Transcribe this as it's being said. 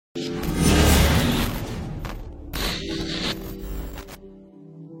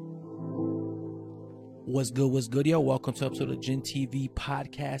What's good, yo? Welcome to episode of Gen TV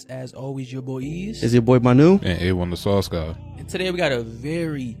Podcast. As always, your boy Ease. Is your boy Manu? And A1 the Sauce Guy. And today we got a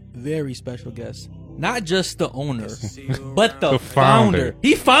very, very special guest. Not just the owner, but the founder.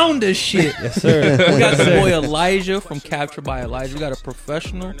 He found this shit. Yes, sir. We got the boy Elijah from Captured by Elijah. We got a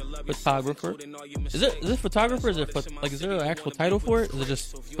professional photographer. Is it photographer? Is there an actual title for it? Is it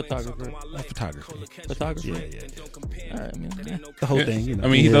just photographer? Photography. Photographer? Yeah. All right, man. The whole thing, you know. I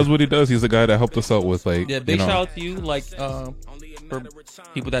mean, he does what he does. He's the guy that helped us out with, like, Yeah, big shout out to you. Like, for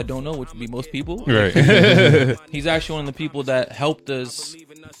people that don't know, which would be most people. Right. He's actually one of the people that helped us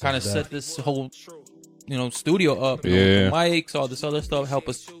kind of set this whole, studio up. You know, with the mics, all this other stuff, help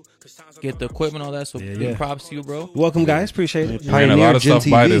us get the equipment, all that. So big props to you, bro. Welcome, guys. Appreciate it. We ran a lot of stuff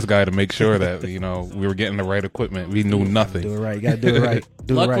by this guy to make sure that, we were getting the right equipment. We knew nothing. Do it right. You got to do it right.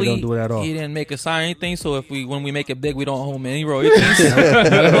 Luckily, don't do it at all. He didn't make us sign anything, so when we make it big, we don't hold him any royalties.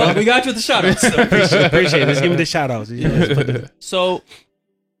 Well, we got you with the shout outs. Appreciate it. Let's give me the shout outs. So,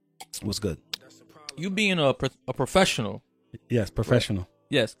 what's good? You being a professional. Yes, professional.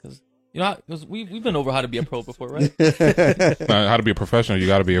 Yes, because we've been over how to be a pro before, right? How to be a professional, you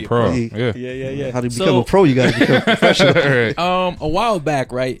got to be a pro. Yeah. How to become a pro, you got to become a professional. Right. A while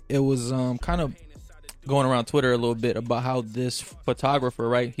back, right? It was kind of going around Twitter a little bit about how this photographer,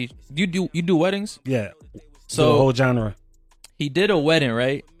 right? You do weddings? Yeah. So the whole genre. He did a wedding,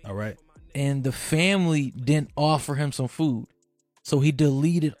 right? All right. And the family didn't offer him some food, so he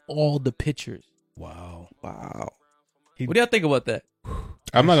deleted all the pictures. Wow. What do y'all think about that?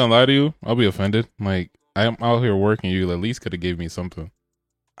 I'm not gonna lie to you. I'll be offended. Like, I'm out here working. You at least could have gave me something.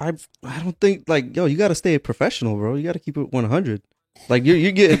 I don't think you got to stay professional, bro. You got to keep it 100. Like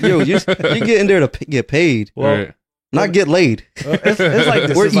you're getting there to get paid, Well, not get laid. It's like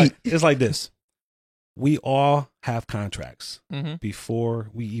this. It's like this. We all have contracts Mm-hmm. before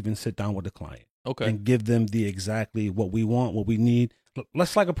we even sit down with the client. Okay. And give them exactly what we want, what we need.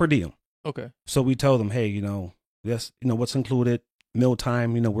 Let's like a per diem. Okay. So we tell them, hey, yes, what's included, meal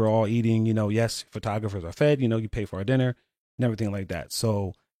time, we're all eating, yes, photographers are fed, you pay for our dinner and everything like that.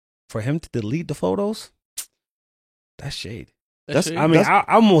 So for him to delete the photos, that's shade.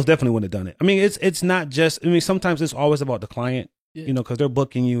 I most definitely wouldn't have done it. I mean, it's not just, sometimes it's always about the client, because they're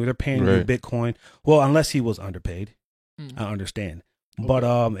booking you, they're paying you Bitcoin. Well, unless he was underpaid, I understand. Okay.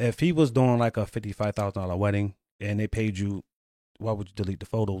 But if he was doing like a $55,000 wedding and they paid you, why would you delete the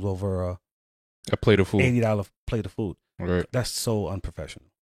photos over a plate of food? $80 plate of food. Right. That's so unprofessional.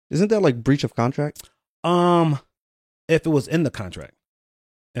 Isn't that like breach of contract? If it was in the contract.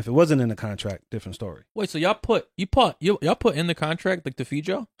 If it wasn't in the contract, different story. Wait, so y'all put in the contract like to feed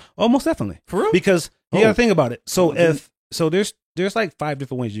y'all? Oh, most definitely. For real? Because you gotta think about it. So there's like 5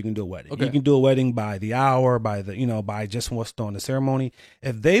 different ways you can do a wedding. Okay. You can do a wedding by the hour, by by just what's on the ceremony.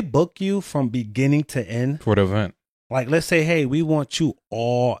 If they book you from beginning to end for the event, like let's say, hey, we want you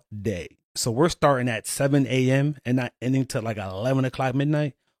all day. So we're starting at 7 a.m. and not ending till like 11 o'clock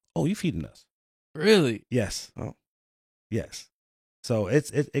midnight. Oh, you feeding us? Really? Yes. Oh, yes. So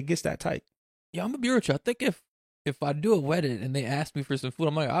it gets that tight. Yeah, I'm gonna be real with you. I think if I do a wedding and they ask me for some food,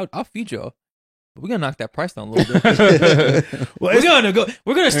 I'm like, I'll feed y'all. But we're gonna knock that price down a little bit. Well,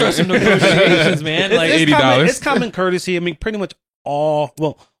 we're gonna start some negotiations, man. Like $80. It's common courtesy. I mean, pretty much all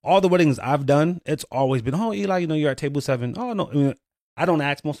the weddings I've done, it's always been, oh, Eli, you're at table 7. Oh no, I don't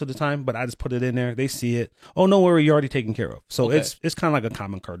ask most of the time, but I just put it in there. They see it. Oh, no worry, you're already taken care of. So okay. It's kind of like a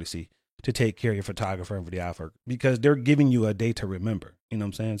common courtesy to take care of your photographer and videographer because they're giving you a day to remember. You know what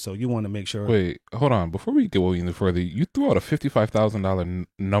I'm saying? So you want to make sure. Wait, hold on. Before we go any further, you threw out a $55,000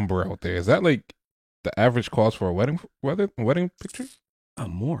 number out there. Is that like the average cost for a wedding picture?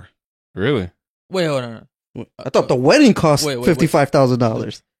 More. Really? Wait, hold on. I thought the wedding cost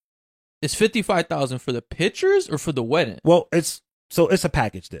 $55,000. It's $55,000 for the pictures or for the wedding? Well, it's a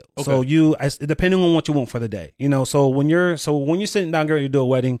package deal. Okay. So depending on what you want for the day, so when you're sitting down girl, you do a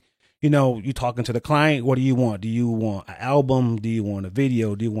wedding, you talking to the client. What do you want? Do you want an album? Do you want a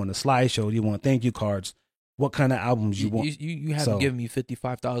video? Do you want a slideshow? Do you want thank you cards? What kind of albums you want? You haven't given me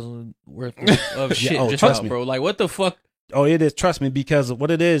 $55,000 worth of shit just trust now, me. bro. Like what the fuck? Oh, it is. Trust me, because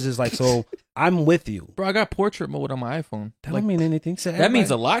what it is like, so I'm with you. Bro, I got portrait mode on my iPhone. That don't mean anything. So that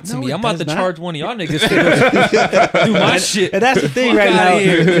means a lot to me. I'm about to charge one of y'all niggas to do my shit. And that's the thing right now.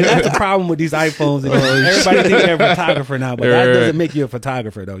 That's the problem with these iPhones. Everybody thinks they're a photographer now, but that doesn't make you a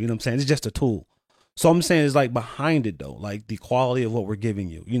photographer, though. You know what I'm saying? It's just a tool. So I'm saying it's like behind it, though, like the quality of what we're giving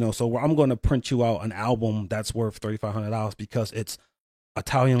you. So I'm going to print you out an album that's worth $3,500 because it's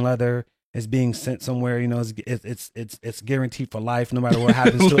Italian leather. It's being sent somewhere. You know, it's guaranteed for life, no matter what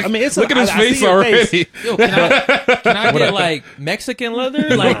happens to it. I mean, it's look at his face already. Yo, can I get like Mexican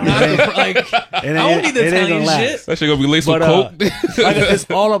leather? Like, like I don't need the Italian shit. That shit gonna be laced with coke. It's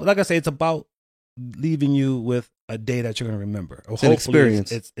all up. Like I say, it's about leaving you with a day that you're gonna remember. It's an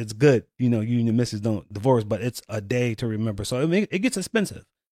experience. It's good. You know, you and your missus don't divorce, but it's a day to remember. So it gets expensive.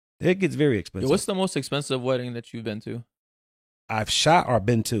 It gets very expensive. Yo, what's the most expensive wedding that you've been to? I've shot or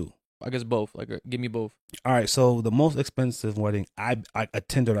been to. I guess both. Like, give me both. All right. So the most expensive wedding I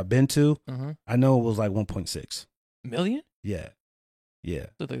attended, I've been to, I know it was like 1.6 million. Yeah.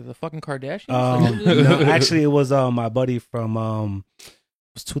 So like the fucking Kardashians. No, actually, it was my buddy from it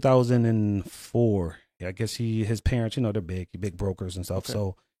was 2004. Yeah, I guess his parents, you know, they're big brokers and stuff. Okay.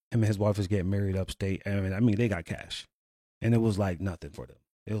 So him and his wife was getting married upstate, and I mean they got cash, and it was like nothing for them.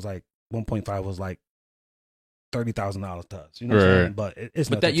 It was like 1.5 was like $30,000 to us, you know what I'm saying? But it's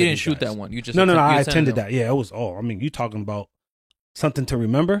but that you didn't shoot that one. You just no. I attended that. Yeah, it was. Oh, I mean, you talking about something to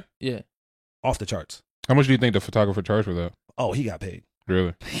remember? Yeah, off the charts. How much do you think the photographer charged for that? Oh, he got paid.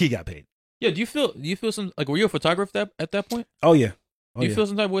 Really? He got paid. Yeah. Do you feel some like were you a photographer at that point? Oh yeah. Do you feel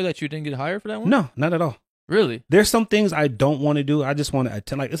some type of way that you didn't get hired for that one? No, not at all. Really? There's some things I don't want to do. I just want to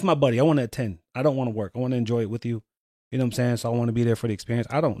attend. Like, it's my buddy. I want to attend. I don't want to work. I want to enjoy it with you. You know what I'm saying? So I want to be there for the experience.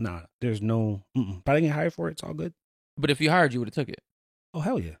 There's no, but I get hired for it. It's all good. But if you hired, you would have took it. Oh,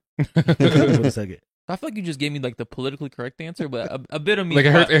 hell yeah. would have took it. I feel like you just gave me like the politically correct answer, but a bit of me. Like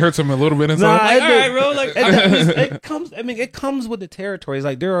it hurts him a little bit inside. Nah, like, all right, bro. Like it comes. I mean, it comes with the territory. It's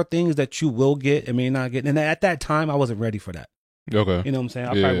like there are things that you will get and may not get. And at that time, I wasn't ready for that. Okay. You know what I'm saying?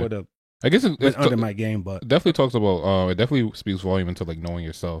 I probably would have. I guess it's under my game, but it definitely talks about. It definitely speaks volume into like knowing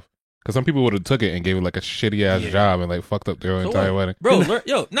yourself. Because some people would have took it and gave it like a shitty ass job and like fucked up their entire wedding. Bro,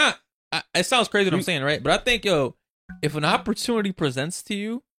 it sounds crazy what I'm saying, right? But I think, if an opportunity presents to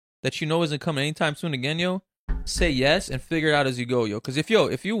you that you know isn't coming anytime soon again, say yes and figure it out as you go, Because if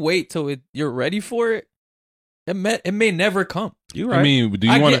you wait till you're ready for it, it may never come. You're right. I mean, do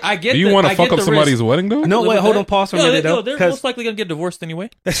you want to fuck up somebody's wedding though? No, wait, hold on, pause for a minute though. They're most likely gonna get divorced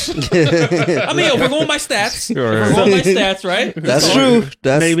anyway. I mean, we're going by stats. We're going by stats, right? That's true.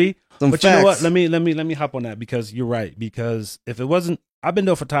 That's maybe. But facts. You know what? Let me hop on that because you're right. Because if it wasn't, I've been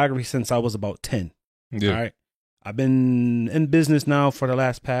doing photography since I was about 10. Yeah. All right. I've been in business now for the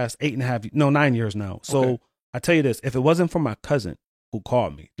past 9 years now. So okay. I tell you this, if it wasn't for my cousin who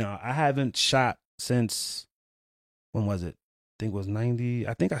called me, now I haven't shot since, when was it? I think it was 90.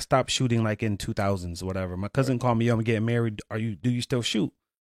 I think I stopped shooting like in 2000s or whatever. My cousin called me, I'm getting married. Do you still shoot?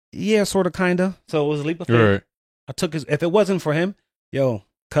 Yeah, sort of, kind of. So it was a leap of faith. Right. I took if it wasn't for him,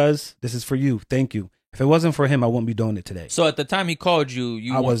 cuz this is for you. Thank you. If it wasn't for him, I wouldn't be doing it today. So at the time he called you,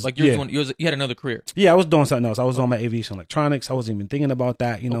 you had another career. Yeah, I was doing something else. I was on my aviation electronics. I wasn't even thinking about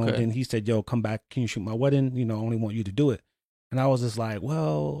that, Okay. Then he said, come back. Can you shoot my wedding? I only want you to do it. And I was just like,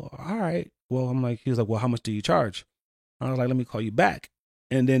 well, all right. Well, he was like, well, how much do you charge? I was like, let me call you back.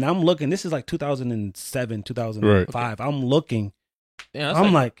 And then I'm looking, this is like 2007, 2005. Right. I'm looking. Yeah,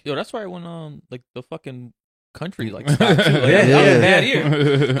 I'm like, that's right when like the fucking country like stopped too. Like, bad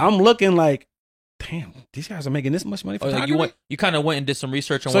year. I'm looking like, damn, these guys are making this much money for photography. You kind of went and did some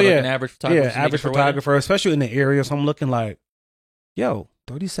research on what like an average photographer. Yeah, average photographer, especially in the area. So I'm looking like,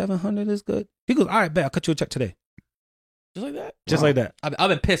 $3,700 is good. He goes, all right, bet I'll cut you a check today. Just like that? Just like that. I've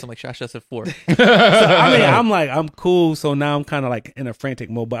been pissed. I'm like, I said 4. So, I'm like, I'm cool. So now I'm kind of like in a frantic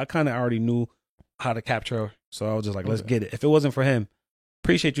mode, but I kind of already knew how to capture her. So I was just like, let's get it. If it wasn't for him,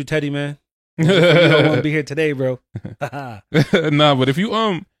 appreciate you, Teddy, man. You don't want to be here today, bro. Nah, but if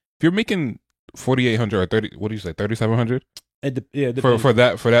you're making 4,800 or 30, what do you say, 3,700? For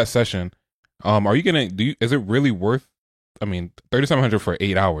that session, are you gonna is it really worth? I mean, 3,700 for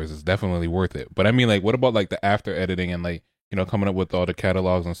 8 hours is definitely worth it. But I mean, like, what about like the after editing and like coming up with all the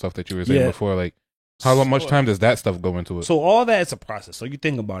catalogs and stuff that you were saying before? Like, how much time does that stuff go into it? So all that is a process. So you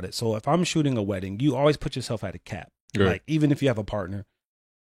think about it. So if I'm shooting a wedding, you always put yourself at a cap. Right. Like even if you have a partner.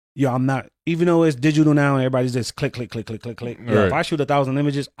 I'm not, even though it's digital now and everybody's just click. Right. If I shoot 1,000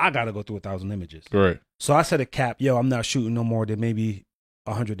 images, I got to go through 1,000 images. Right. So I set a cap. I'm not shooting no more than maybe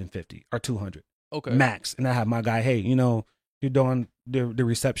 150 or 200. Okay. Max. And I have my guy, hey, you're doing the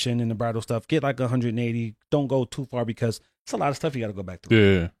reception and the bridal stuff. Get like 180. Don't go too far because it's a lot of stuff you got to go back through.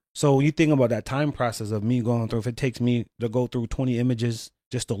 Yeah. So you think about that time process of me going through, if it takes me to go through 20 images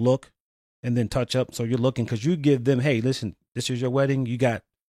just to look and then touch up. So you're looking, because you give them, hey, listen, this is your wedding. You got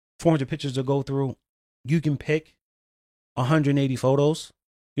 400 pictures to go through. You can pick 180 photos,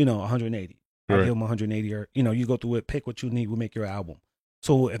 180. Right. I'll give them 180 or, you go through it, pick what you need, we'll make your album.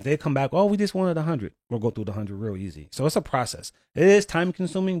 So if they come back, oh, we just wanted 100, we'll go through the 100 real easy. So it's a process. It is time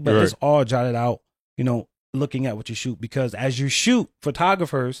consuming, but it's all jotted out, looking at what you shoot. Because as you shoot,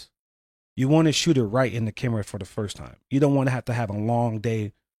 photographers, you want to shoot it right in the camera for the first time. You don't want to have a long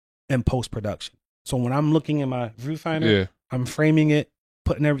day in post-production. So when I'm looking at my viewfinder, I'm framing it,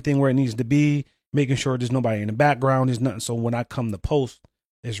 putting everything where it needs to be, making sure there's nobody in the background, there's nothing. So when I come to post,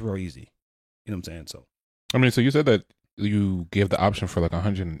 it's real easy. You know what I'm saying? So, so you said that you gave the option for like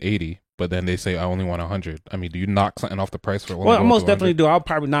 180, but then they say I only want 100. I mean, do you knock something off the price for? Well, I most definitely do. I'll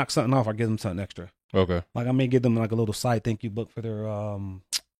probably knock something off. I'll give them something extra. Okay. Like I may give them like a little side thank you book for their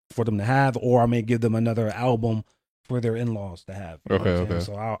for them to have, or I may give them another album for their in-laws to have. Okay.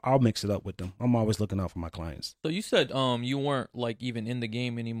 So I'll mix it up with them. I'm always looking out for my clients. So you said you weren't like even in the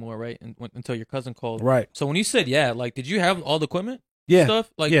game anymore, right? Until your cousin called. Right. So when you said like, did you have all the equipment? Yeah.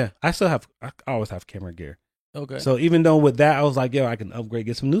 Stuff like I always have camera gear. Okay. So even though with that I was like, I can upgrade,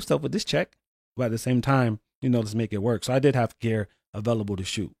 get some new stuff with this check, but at the same time, let's make it work. So I did have gear available to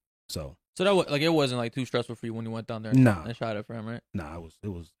shoot. So that was like it wasn't like too stressful for you when you went down there and shot it for him, right? Nah, it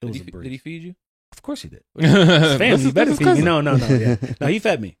was a breeze. Did he feed you? Of course he did. Family, he better feed me. No, yeah. No, he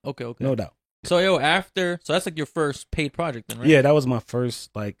fed me. Okay. No doubt. So so that's like your first paid project then, right? Yeah, that was my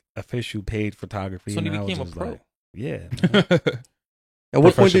first like official paid photography. So you became a pro. Like, yeah. At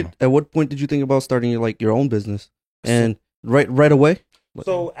what point did you think about starting your own business? And right away?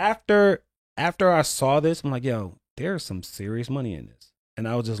 So after I saw this, I'm like, there's some serious money in this. And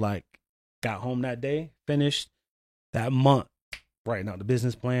I was just like, got home that day, finished that month, writing out the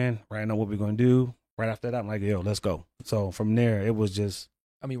business plan, writing out what we're going to do. Right after that, I'm like, let's go. So from there, it was just.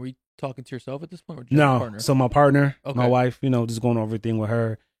 I mean, were you talking to yourself at this point? Or just no. Your partner? So my partner, my wife, just going over everything with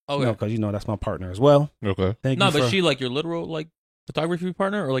her. Okay. Because, that's my partner as well. Okay. But she like your literal like photography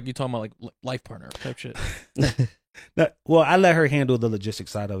partner, or like you talking about like life partner type shit? Well, I let her handle the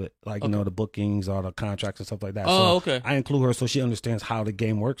logistics side of it, like the bookings, all the contracts and stuff like that. Oh, so I include her so she understands how the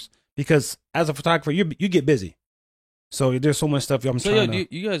game works. Because as a photographer, you get busy, so there's so much stuff. You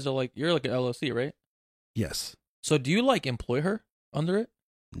guys are like you're like an LLC, right? Yes. So do you like employ her under it?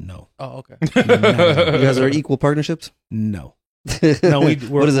 No. Oh, okay. No. You guys are equal partnerships? No. No,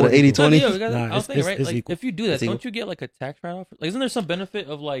 what is it, 80-20? I was thinking, right? Like, equal. if you do that, don't you get like a tax write-off? Like, isn't there some benefit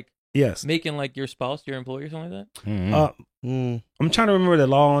of like making like your spouse your employee or something like that? Mm-hmm. I'm trying to remember the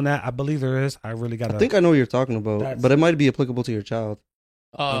law on that. I believe there is. I really got. I think I know what you're talking about, but it might be applicable to your child.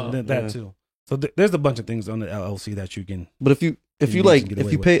 That too. So there's a bunch of things on the LLC that you can. But if you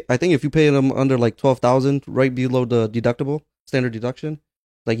pay, I think if you pay them under like 12,000, right below the deductible standard deduction,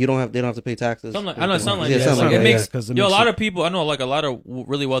 like they don't have to pay taxes. I know it sounds like that. It makes a lot of people. I know like a lot of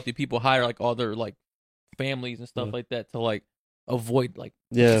really wealthy people hire like all their like families and stuff like that to like avoid like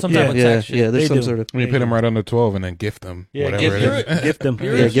some type of tax shit. Yeah, there's some sort of. When you pay them right under 12 and then gift them, whatever it is. Gift them.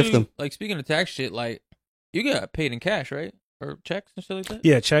 Gift them. Like speaking of tax shit, like you get paid in cash, right? Or checks and shit like that.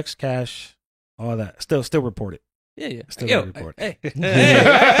 Yeah, checks, cash, all that. Still report it. Yeah. Still report. Hey.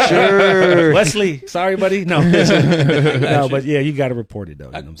 Sure. Wesley, sorry, buddy. No, no, but yeah, you got to report it though.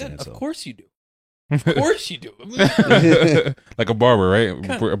 You know what I'm saying? Of course you do. Of course you do. Like a barber, right?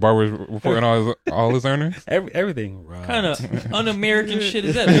 A barber's reporting all his earnings. Everything. Right. Kind of un-American shit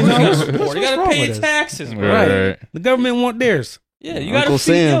is that? You got to pay taxes, bro. Right. The government want theirs. Yeah, you got to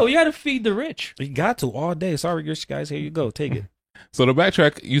feed. You got to feed the rich. You got to all day. Sorry, rich guys. Here you go. Take it. So to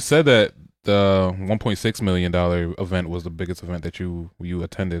backtrack, you said that the $1.6 million event was the biggest event that you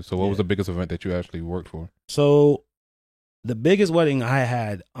attended. So what was the biggest event that you actually worked for? So the biggest wedding I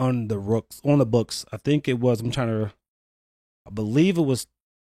had on the books, I think it was, I believe it was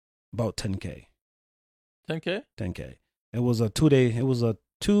about 10K. 10K? 10K. It was a 2-day, it was a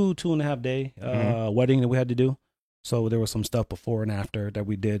 2.5 day wedding that we had to do. So there was some stuff before and after that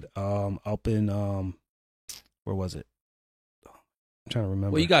we did up in, where was it? I'm trying to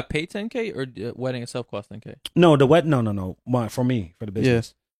remember. Well, you got paid 10K or wedding itself cost 10K? No, the wedding, no. For me, for the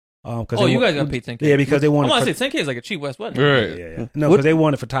business. You guys got paid 10K. Yeah, because they wanted. I want to say 10K is like a cheap West wedding. Right. Yeah. No, because they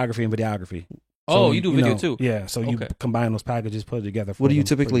wanted photography and videography. So, you do video too? Yeah, so you combine those packages, put it together. What do you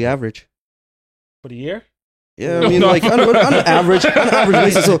typically average? For the year? Yeah, I mean, like on an average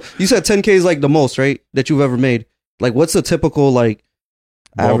basis. So you said 10K is like the most, right, that you've ever made. Like, what's the typical like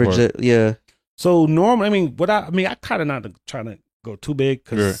average? Yeah. So normally, I kind of not trying to go too big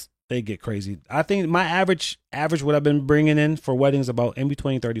because they get crazy. I think my average what I've been bringing in for weddings about in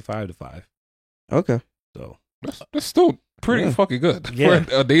between 35 to 5. Okay. So that's still pretty fucking good for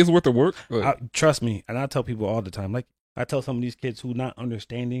a day's worth of work. Trust me, and I tell people all the time. Like I tell some of these kids who not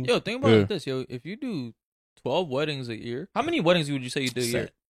understanding. Yo, think about this. Yo, if you do 12 weddings a year, how many weddings would you say you do a year?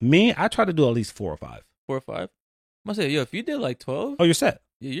 Me, I try to do at least 4 or 5. 4 or 5. I'm gonna say, yo, if you did like 12, Oh, you're set.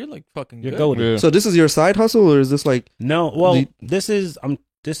 yeah, you're like fucking You're good. golden. Yeah. So this is your side hustle, or is this like No, well, this is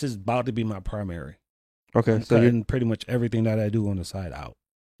about to be my primary. okay? I'm So you're cutting pretty much everything that I do on the side out.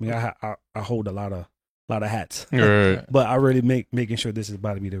 I mean, I hold a lot of hats, Right. but I really making sure this is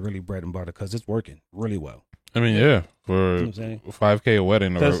about to be the really bread and butter because it's working really well. I mean, yeah, You know for what I'm saying? 5K a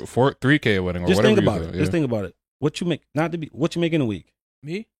wedding or 'Cause- 3K a wedding or Just whatever. think about you it. said, Just think about it. What you make, what you make in a week?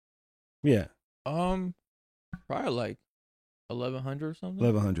 Me? Yeah, Probably like 1,100 or something.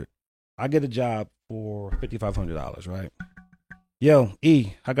 1,100. I get a job for $5,500, right? Yo,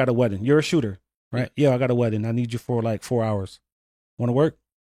 E, I got a wedding. You're a shooter, right? Yo, I got a wedding. I need you for like 4 hours. Want to work?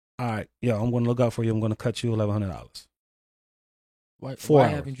 All right. Yo, I'm going to look out for you. I'm going to cut you $1,100. Why 4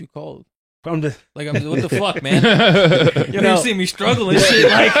 hours. haven't you called? From the Like, what the fuck, man? You No. see me struggling and shit.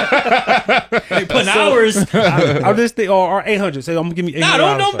 Like putting hours. I'm just thinking, or 800. Say, I'm gonna give me 800.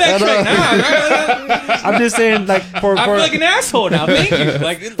 Nah, don't backtrack. Nah. I'm just saying, like, I feel like an asshole now. Thank you.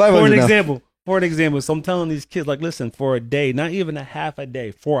 Like, for an 500 now. example. For an example, so I'm telling these kids, like, listen, for a day, not even a half a day,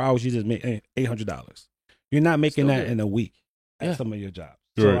 4 hours, you just make $800. You're not making Still that good. in a week at Yeah. some of your jobs.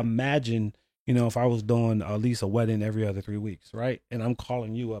 So Right. imagine, if I was doing at least a wedding every other 3 weeks, right? And I'm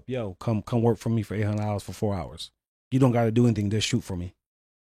calling you up, yo, come work for me for $800 for 4 hours. You don't got to do anything, just shoot for me.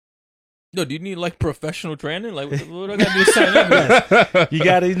 yo, do you need like professional training? Like, what do I gotta do to sign up? You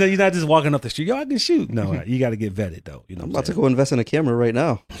got to, you're not just walking up the street. Yo, I can shoot. No, you got to get vetted though. You know, I'm what about to saying? go invest in a camera right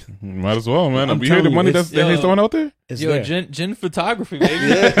now. Might as well, man. I'm You hear the telling you, money it's- that he's throwing out there? It's Yo, there. gin photography, baby.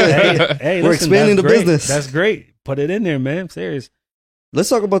 Hey, We're listen, expanding that's the great. business. That's great. Put it in there, man. I'm serious. Let's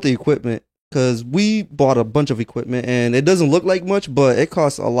talk about the equipment because we bought a bunch of equipment and it doesn't look like much, but it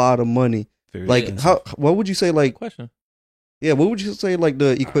costs a lot of money. Very Like expensive. what would you say? Like Question. yeah, what would you say? Like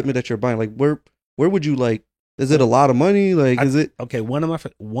the equipment that you're buying, like where would you like? Is it a lot of money? Like is it Okay, one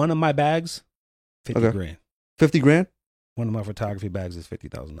of my bags, 50 Okay. grand. 50 grand? One of my photography bags is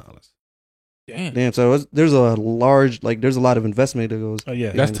 $50,000. Damn. Damn. So there's a large there's a lot of investment that goes. Oh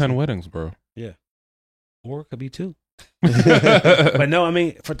yeah, That's 10 weddings, bro. or it could be 2. But no, I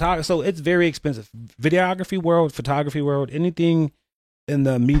mean photography. So it's very expensive. Videography world, photography world, anything in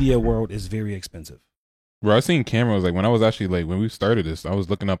the media world is very expensive. Bro, I seen cameras like when I was actually like when we started this, I was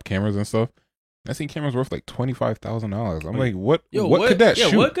looking up cameras and stuff. I seen cameras worth like $25,000. I'm like, what? Yo, what could that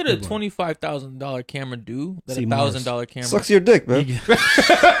shoot? what could a $25,000 camera do that See a Mars. $1,000 camera? Sucks your dick, man.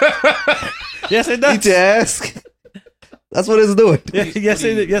 Yes, it Need does. to ask. That's what it's doing. Yes,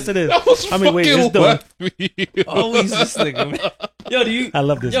 it is. Yes, it is. That was I mean, wait, fucking it's done. left field. Always this nigga, man. Yo, do you? I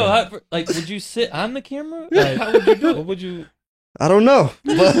love this. Yo, man. like, would you sit on the camera? Like, How would you do what it? would you? I don't know.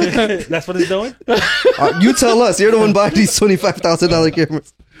 But That's what it's doing. you tell us. You're the one buying these $25,000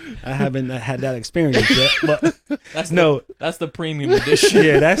 cameras. I haven't had that experience yet, but That's no, that's the premium edition.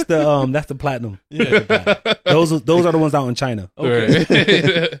 yeah, that's the platinum. Yeah. Those are the ones out in China. Okay.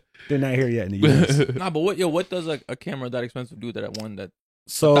 Right. They're not here yet in the US. Nah, but what does a camera that expensive do that one that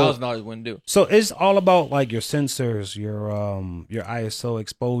So $1,000 wouldn't do? So it's all about like your sensors, your ISO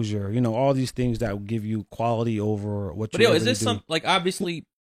exposure, all these things that will give you quality over what But you yo, is really this do. some like obviously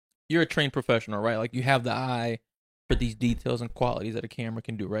you're a trained professional, right? Like you have the eye for these details and qualities that a camera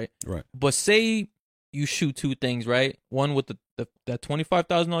can do, right? Right. But say you shoot 2 things, right? One with that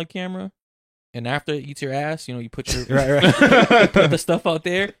 $25,000 camera, and after it eats your ass, you put your Right. you put the stuff out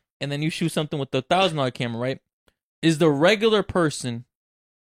there, and then you shoot something with the $1,000 camera, right? Is the regular person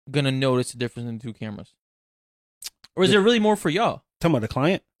gonna notice the difference in the 2 cameras, or is there really more for y'all? Talking about the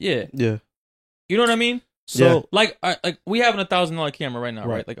client. Yeah, Yeah. you know what I mean. So Like we have a $1,000 camera right now,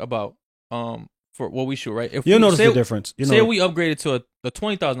 right? Right. Like about for what we shoot, right? If you'll we, notice say, the difference. say we upgraded to a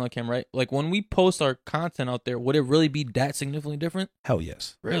 $20,000 camera, right? Like when we post our content out there, would it really be that significantly different? Hell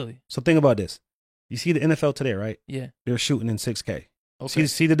yes. Really? So think about this. You see the NFL today, right? Yeah. They're shooting in 6K. Okay.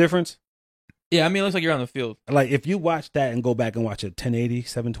 See the difference? Yeah, I mean, it looks like you're on the field. Like if you watch that and go back and watch it 1080,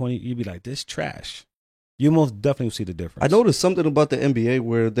 720, you'd be like, this trash. You most definitely will see the difference. I noticed something about the NBA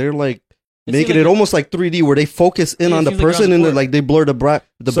where they're like It making seems it like- almost like 3D where they focus in Yeah, it on the seems like you're on person the and court. like they blur the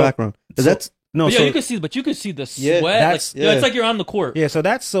So- background. so- That's No, But so you can see the Yeah, sweat. that's- like, yo, it's yeah. like you're on the court. yeah, so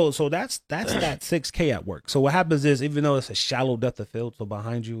that's that 6K at work. So what happens is even though it's a shallow depth of field, so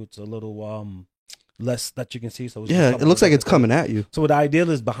behind you it's a little less that you can see. So it's yeah, just it looks like it's depth of field. coming at you. So the ideal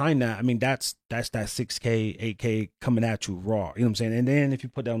is behind that. I mean, that's that 6K, 8K coming at you raw. You know what I'm saying? And then if you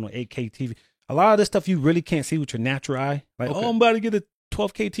put that on 8K TV, a lot of this stuff you really can't see with your natural eye. Like, Okay. oh, I'm about to get a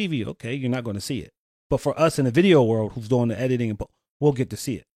 12K TV. Okay, you're not going to see it. But for us in the video world, who's doing the editing, we'll get to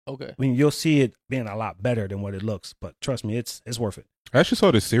see it. Okay. I mean, you'll see it being a lot better than what it looks. But trust me, it's worth it. I actually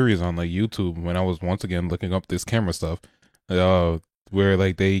saw this series on like YouTube when I was once again looking up this camera stuff, where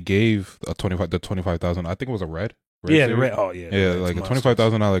like they gave the 25,000. I think it was a Red. Yeah, the red. Oh yeah, yeah, like a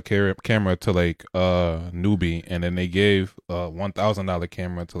 $25,000 camera to like newbie, and then they gave $1,000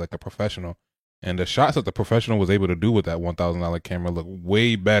 camera to like a professional, and the shots that the professional was able to do with that $1,000 camera look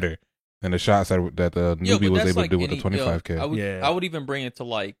way better than the shots that the newbie was able to do with the 25K. I would even bring it to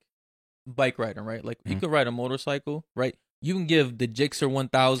like bike riding, right? Like you could ride a motorcycle, right? You can give the Gixxer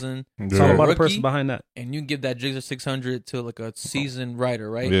 1000. It's all about the person behind that, and you can give that Gixxer 600 to like a seasoned rider,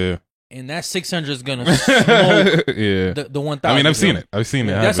 right? Yeah. And that 600 is gonna smoke the 1000. I mean, I've seen it.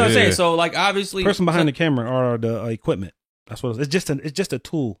 That's what I'm saying. So like, obviously, the person behind the camera or the equipment. That's what it's just. It's just a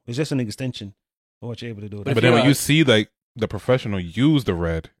tool. It's just an extension of what you're able to do. But then when you see like the professional use the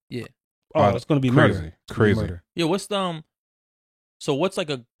red, it's going to be crazy, murder. crazy. Yeah, what's the So what's like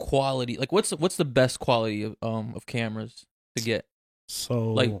a quality? Like what's the best quality of cameras to get?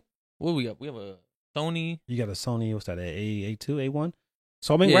 So like what we got? We have a Sony. You got a Sony. What's that? A2, A1.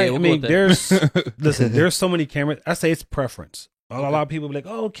 So I mean, right? I mean, there's listen. There's so many cameras. I say it's preference. A lot of people be like,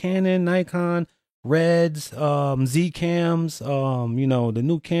 oh, Canon, Nikon, Reds, Z cams. You know, the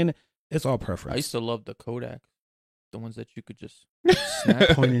new Canon. It's all preference. I used to love the Kodak, the ones that you could just snap,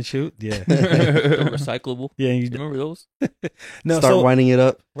 point and shoot. Yeah, recyclable. Yeah, you remember those? No, start winding it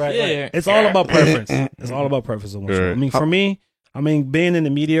up. Right. Yeah, right. It's all about preference. It's all about preference. I mean, for me, being in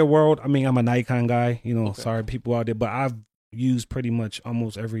the media world, I'm a Nikon guy. You know, sorry people out there, but I've used pretty much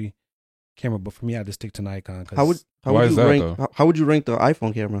almost every camera. But for me, I just stick to Nikon. How would you rank the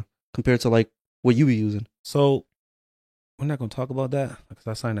iPhone camera compared to like what you be using? So we're not going to talk about that because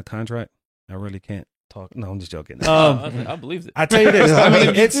I signed a contract. I really can't talk. No, I'm just joking. I believe it. I tell you this. I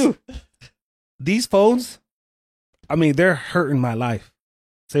mean, it's these phones. I mean, they're hurting my life.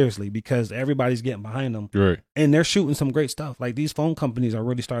 Seriously, because everybody's getting behind them. Right. And they're shooting some great stuff. Like these phone companies are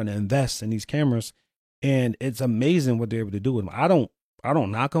really starting to invest in these cameras. And it's amazing what they're able to do with them. I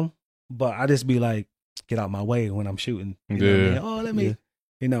don't knock them, but I just be like, get out my way when I'm shooting. You know what I mean? Oh, let me,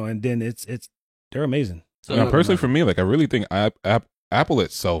 you know, and then they're amazing. So now, personally for me, like I really think Apple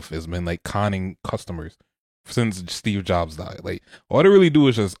itself has been like conning customers since Steve Jobs died. Like all they really do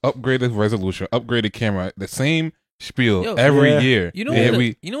is just upgrade the resolution, upgrade the camera, the same spiel every year. You know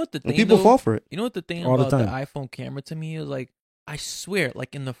what the thing? People fall for it. You know what the thing about the iPhone camera to me is like? I swear,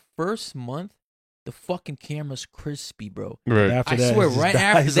 like in the first month, the fucking camera's crispy, bro. Right. I swear, right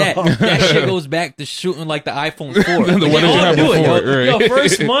after that shit goes back to shooting like the iPhone 4. The one that you had before. Yo,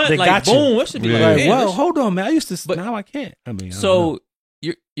 first month, like boom, what should be like? Right. Well, hold on, man. I used to, but now I can't. I mean, so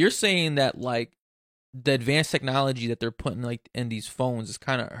you're saying that like the advanced technology that they're putting like in these phones is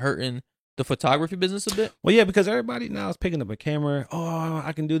kind of hurting the photography business a bit? Well, yeah, because everybody now is picking up a camera. Oh,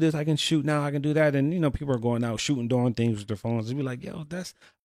 I can do this. I can shoot now. I can do that. And you know, people are going out shooting, doing things with their phones. And be like, yo,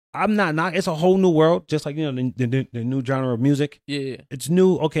 I'm not. It's a whole new world, just like you know the new genre of music. Yeah, it's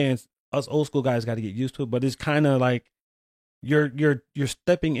new. Okay, and us old school guys got to get used to it, but it's kind of like you're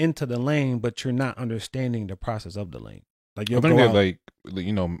stepping into the lane, but you're not understanding the process of the lane. Like I think they're like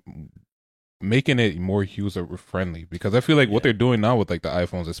you know making it more user friendly because I feel like what they're doing now with like the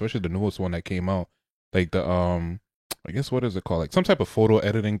iPhones, especially the newest one that came out, like the I guess what is it called, like some type of photo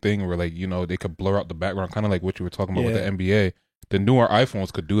editing thing where like you know they could blur out the background, kind of like what you were talking about with the NBA. The newer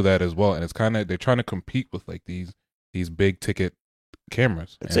iPhones could do that as well, and it's kind of they're trying to compete with like these big ticket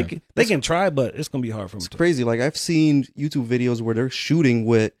cameras. They can try, but it's gonna be hard for them. It's crazy. Like I've seen YouTube videos where they're shooting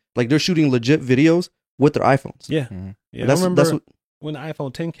legit videos with their iPhones. Yeah, yeah. I remember when the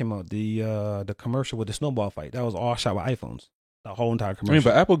iPhone 10 came out, the commercial with the snowball fight. That was all shot with iPhones. The whole entire commercial. I mean,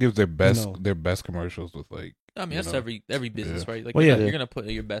 but Apple gives their best commercials with like. I mean, that's every business, right? Like, you're gonna put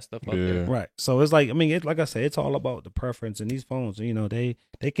your best stuff up there, right? So it's like, I mean, like I said, it's all about the preference. And these phones, you know, they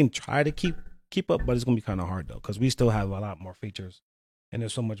can try to keep up, but it's gonna be kind of hard though, because we still have a lot more features, and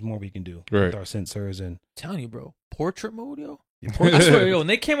there's so much more we can do with our sensors. And I'm telling you, bro, portrait mode, yo. I swear, yo, when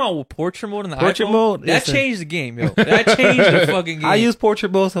they came out with portrait mode in the iPhone, mode, that changed the game, yo. That changed the fucking game. I use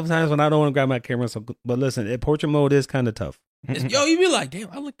portrait mode sometimes when I don't want to grab my camera. But listen, portrait mode is kind of tough. Yo, you be like, damn,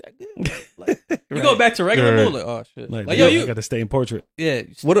 I look that good. Like, you go back to regular mode, like, oh shit. Like yo, you got to stay in portrait. Yeah.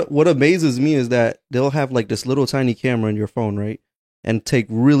 What amazes me is that they'll have like this little tiny camera in your phone, right, and take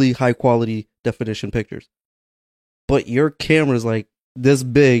really high quality definition pictures. But your camera's like this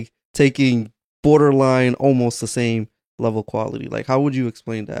big, taking borderline almost the same level quality. Like, how would you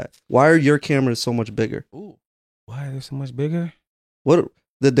explain that? Why are your cameras so much bigger? Ooh. Why are they so much bigger? What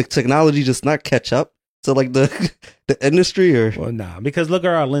the technology just not catch up? So like the industry or well, nah, because look at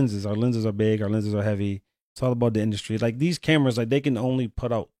our lenses. Our lenses are big. Our lenses are heavy. It's all about the industry. Like these cameras, like they can only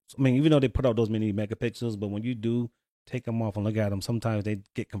put out. I mean, even though they put out those many megapixels, but when you do take them off and look at them, sometimes they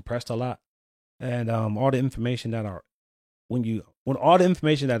get compressed a lot, and all the information that are when all the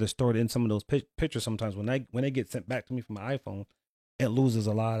information that is stored in some of those pictures, sometimes when they get sent back to me from my iPhone, it loses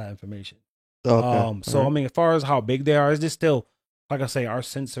a lot of that information. Okay. So I mean, as far as how big they are, it's just still, like I say, our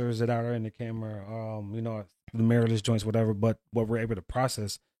sensors that are in the camera, the mirrorless joints, whatever. But what we're able to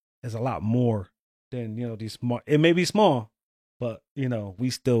process is a lot more than these small. It may be small, but we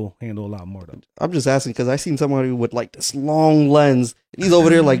still handle a lot more though. I'm just asking because I seen somebody with like this long lens. And he's over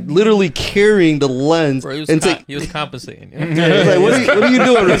there like literally carrying the lens. Bro, he was compensating. Like, what are you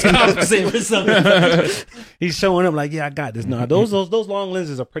doing? He's compensating for something. He's showing up like, yeah, I got this. No, those long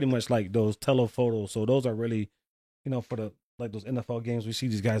lenses are pretty much like those telephotos. So those are really, for the like those NFL games. We see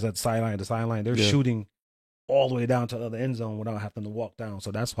these guys at the sideline. They're shooting all the way down to the other end zone without having to walk down.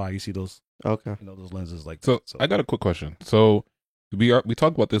 So that's why you see those. Okay. Those lenses like. So I got a quick question. So we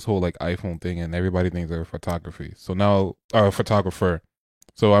talk about this whole like iPhone thing, and everybody thinks they're photography. So now, a photographer.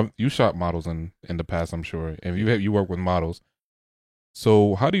 So you shot models in the past, I'm sure, and you work with models.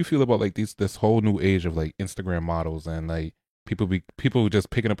 So how do you feel about like this whole new age of like Instagram models and like people just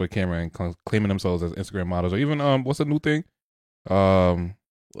picking up a camera and claiming themselves as Instagram models, or even what's the new thing?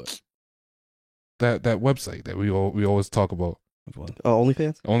 What? That website that we always talk about.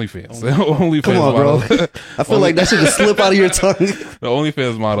 OnlyFans? OnlyFans. Come on, bro. I feel like that should just slip out of your tongue. The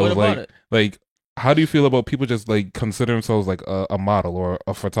OnlyFans models, what about like, how do you feel about people just like consider themselves like a model or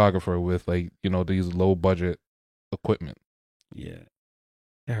a photographer with like these low budget equipment? Yeah,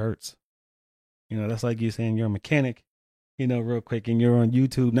 it hurts. That's like you saying you're a mechanic, real quick, and you're on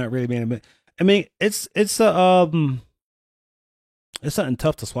YouTube, not really being. I mean, it's something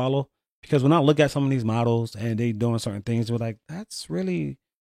tough to swallow. Because when I look at some of these models and they doing certain things, we're like, that's really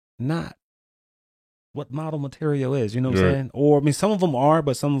not what model material is. You know what I'm saying? Or, I mean, some of them are,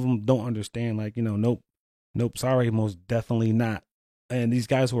 but some of them don't understand. Like, nope, sorry, most definitely not. And these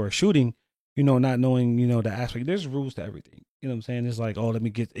guys who are shooting, not knowing, the aspect, there's rules to everything. You know what I'm saying? It's like, let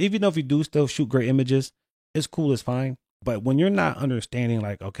me get, even though if you do still shoot great images, it's cool, it's fine. But when you're not understanding,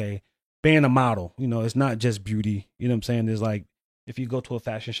 like, okay, being a model, it's not just beauty. You know what I'm saying? There's like, if you go to a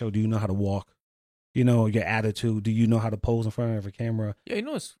fashion show, do you know how to walk? Your attitude. Do you know how to pose in front of a camera? Yeah,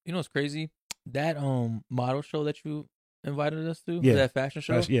 what's crazy? That model show that you invited us to, that fashion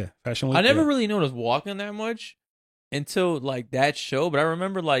show. Fashion week. I never really noticed walking that much until like that show. But I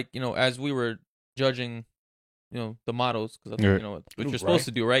remember like as we were judging, the models, because that's what you're supposed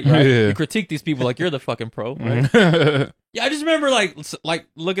to do, right? You critique these people like you're the fucking pro, right? Yeah, I just remember like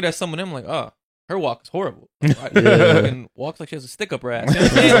looking at some of them like, oh. Her walk is horrible. And walks like she has a stick up her ass.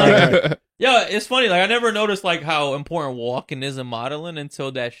 Yeah, it's funny. Like I never noticed like how important walking is in modeling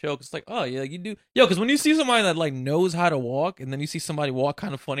until that show. Cause it's like, oh yeah, you do. Yo, because when you see somebody that like knows how to walk, and then you see somebody walk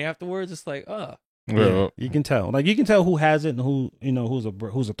kind of funny afterwards, it's like, yeah, you can tell. Like you can tell who has it and who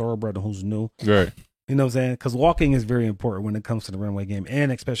who's a thoroughbred and who's new. Right. You know what I'm saying? Because walking is very important when it comes to the runway game, and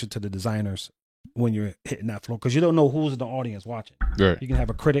especially to the designers when you're hitting that floor, because you don't know who's in the audience watching. Right. You can have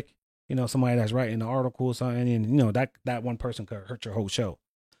a critic. Somebody that's writing the article or something, and that one person could hurt your whole show.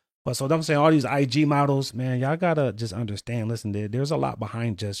 But so I'm saying all these IG models, man, y'all gotta just understand. Listen, there's a lot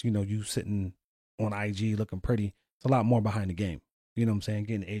behind just you sitting on IG looking pretty. It's a lot more behind the game. You know what I'm saying?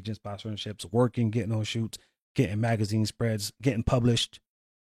 Getting agent sponsorships, working, getting on shoots, getting magazine spreads, getting published.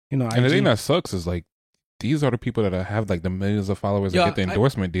 And the thing that sucks is like these are the people that have like the millions of followers that get the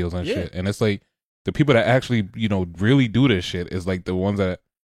endorsement deals and shit. And it's like the people that actually really do this shit is like the ones that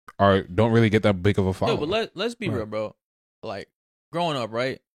don't really get that big of a following. No, but let's be real, bro. Like growing up,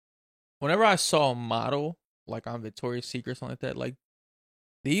 right? Whenever I saw a model like on Victoria's Secret or something like that, like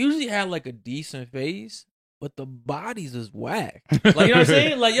they usually had like a decent face, but the bodies is whack. Like you know what I'm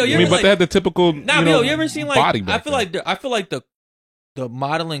saying? Like yo, you but they had the typical. You ever seen like body I feel like the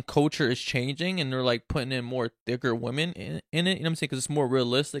modeling culture is changing, and they're like putting in more thicker women in it. You know what I'm saying? Because it's more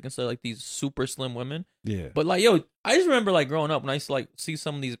realistic instead of like these super slim women. Yeah. But like yo, I just remember like growing up when I used to like see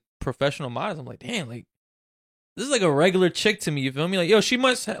some of these professional models. I'm like, damn, like this is like a regular chick to me. You feel me? Like yo, she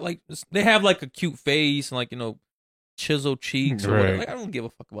must have like they have like a cute face and like chiseled cheeks or whatever. Like I don't give a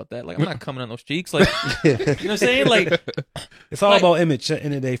fuck about that. Like I'm not coming on those cheeks. Like you know what I'm saying? Like it's all about image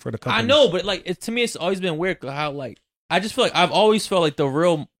in the day for the company. I know, but like to me, it's always been weird how like I just feel like I've always felt like the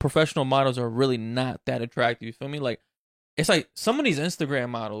real professional models are really not that attractive. You feel me? Like it's like some of these Instagram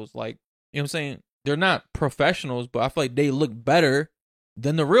models, like you know what I'm saying, they're not professionals, but I feel like they look better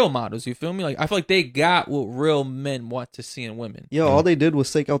than the real models. You feel me? Like I feel like they got what real men want to see in women. Yo, all they did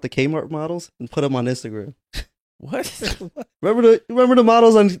was take out the Kmart models and put them on Instagram. What? remember the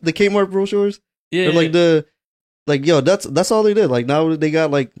models on the Kmart brochures? Yeah. Like yo, that's all they did. Like now they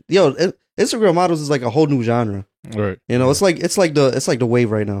got like Instagram models is like a whole new genre. Right. You know, it's like the wave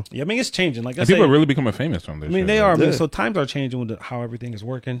right now. Yeah, I mean it's changing. Like I And say, people are really becoming famous from this. I mean shit, they right? are. I mean, Yeah. so times are changing with how everything is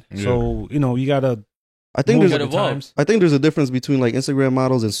working. Yeah. So you know you gotta. I think move there's with the evolve. times. I think there's a difference between like Instagram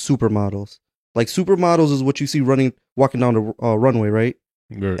models and supermodels. Like supermodels is what you see walking down the runway, right?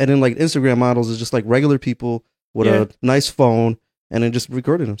 Right. And then like Instagram models is just like regular people with Yeah. a nice phone and then just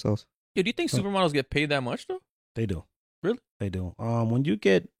recording themselves. Yeah, do you think supermodels get paid that much though? They do. Really? They do. When you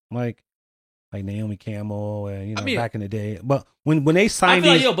get like Naomi Campbell and you know I mean- back in the day, but when they I signed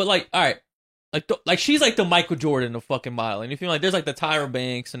feel like, these, yo, but like, all right, like she's like the Michael Jordan of fucking modeling. You feel like there's like the Tyra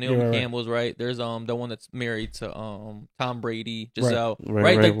Banks and Naomi Yeah, right. Campbell's, right? There's the one that's married to Tom Brady, Giselle, Right,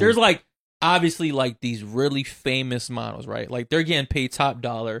 right? right. Like there's like obviously like these really famous models, right? Like they're getting paid top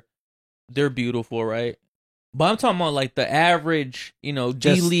dollar. They're beautiful, right? But I'm talking about like the average, you know,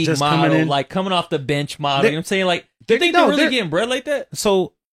 G Just League coming model, in. like coming off the bench model. They- You know what I'm saying? Like, do you think they're really getting bread like that?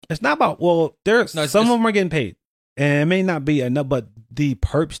 so it's not about there's No, it's some just- of them are getting paid, and it may not be enough, but the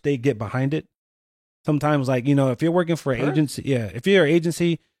perks they get behind it. Sometimes, like you know, if you're working for an Perks? agency, if you're an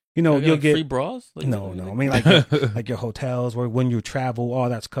agency, you know Like, you'll like get free bras. Like, no. I mean like your hotels where when you travel, all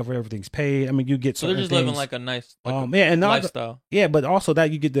that's covered, everything's paid. I mean you get so they're certain just living things. like a nice yeah, and not lifestyle. yeah, but also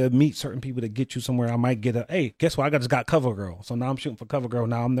that you get to meet certain people to get you somewhere. I might get hey, guess what? I just got CoverGirl, so now I'm shooting for CoverGirl.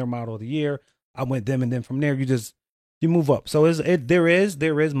 Now I'm their model of the year. I went them, and then from there you move up. So there is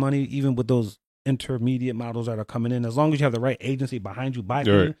money even with those intermediate models that are coming in, as long as you have the right agency behind you,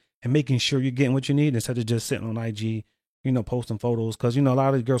 backing Right. you, and making sure you're getting what you need instead of just sitting on IG, you know, posting photos. Because you know a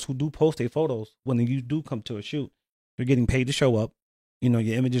lot of the girls who do post their photos when you do come to a shoot, you're getting paid to show up. You know,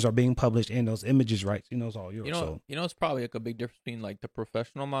 your images are being published and those images rights. You know, it's all yours. You know, so it's probably like a big difference between like the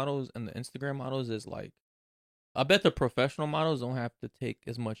professional models and the Instagram models is like, I bet the professional models don't have to take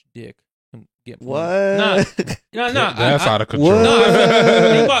as much dick to get money. What? No, That's out of control. What? No,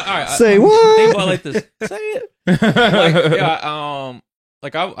 think about, all right, Say think what? about it like this. Say it. Like, yeah,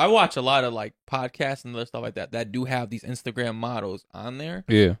 like I watch a lot of like podcasts and other stuff like that do have these Instagram models on there,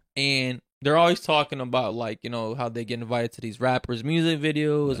 Yeah. and they're always talking about like, you know, how they get invited to these rappers' music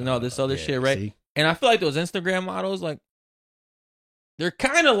videos and all this other yeah, shit, right? see? And I feel like those Instagram models, like, they're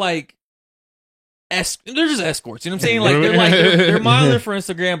kind of like, they're just escorts. You know what I'm saying? Like they're modeling for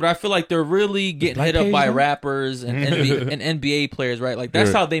Instagram, but I feel like they're really getting Black hit up page, by huh? rappers and NBA players, right? Like that's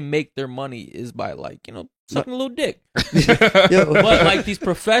Right. how they make their money is by like, you know, sucking a little dick. Yeah. But like these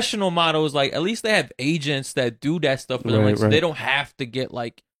professional models, like at least they have agents that do that stuff for them, Right, like so right. they don't have to get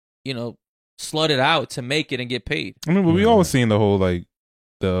like, you know, slutted out to make it and get paid. I mean, but we always seen the whole like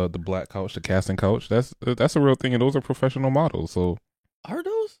the black couch, the casting couch. That's a real thing, and those are professional models. So Are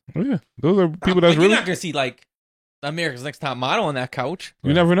those? yeah, those are people that's Like, really. you're not gonna see like America's Next Top Model on that couch.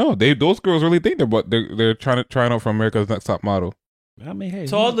 You never know. Those girls really think they're trying out for America's Next Top Model. I mean, hey,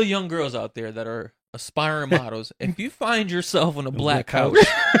 So all the young girls out there that are aspiring models, if you find yourself on a black couch,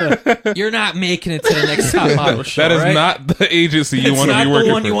 you're not making it to the Next Top Model show. That is right? not the agency you It's want to not be the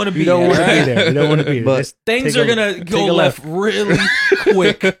working one for. you want to be. you don't in, want to be right? there. You don't want to be there. But- Just Things take are a- gonna take go a left really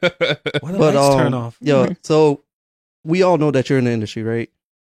quick. Why the But lights turn off? yo, so we all know that you're in the industry, right?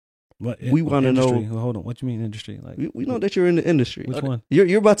 What, we wanna industry? know- Well, hold on. What you mean industry? Like We know that you're in the industry. which one?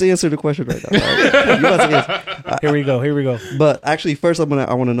 You're about to answer the question right now. Right? You're about to answer. Here we go. Here we go. But actually, first I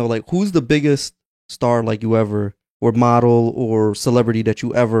want to know like who's the biggest star like you ever or model or celebrity that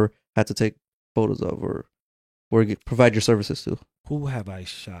you ever had to take photos of or provide your services to, Who have I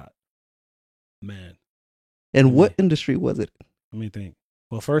shot? Man, and what industry was it? let me think.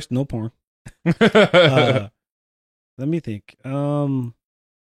 Well, first, no porn. Let me think.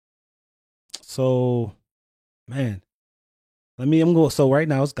 So, man, I'm going. So right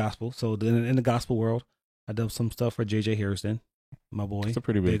now it's gospel. So in the gospel world, I did some stuff for JJ Harrison, my boy. It's a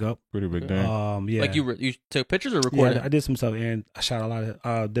pretty big up. pretty big thing. Yeah. Like you took pictures or recorded? Yeah, I did some stuff and I shot a lot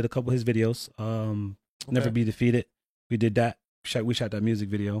of. Did a couple of his videos. Never Be Defeated. We did that. We shot that music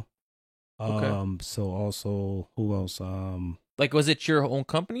video. Okay. So also who else? Like, was it your own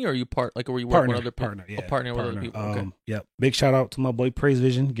company, or were you working with other people? partner, yeah, A partner with other people. Okay. Yep. Big shout out to my boy Praise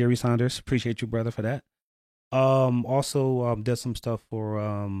Vision, Gary Saunders. Appreciate you, brother, for that. Also did some stuff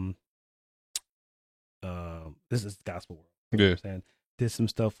for this is gospel world. Yeah. You know what I'm saying? Did some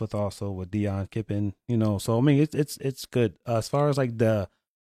stuff with Dion Kippen, you know. So I mean it's good. As far as like the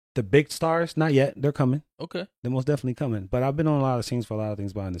big stars, not yet. They're coming. Okay. They're most definitely coming. But I've been on a lot of scenes for a lot of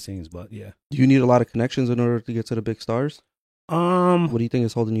things behind the scenes. But yeah. Do you need a lot of connections in order to get to the big stars? What do you think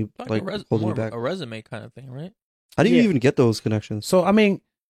is holding you Like holding more you back? a resume kind of thing, right? How do you Yeah. even get those connections? So I mean,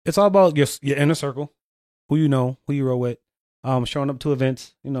 it's all about your inner circle, who you know, who you roll with. showing up to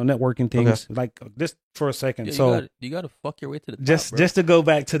events, networking things like this for a second. Yeah, so you gotta fuck your way to the top, just to go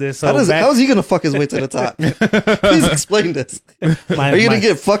back to this. So how is he gonna fuck his way to the top? Please explain this. Are you gonna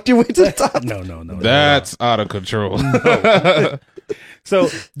get fucked your way to the top? No. That's out of control. So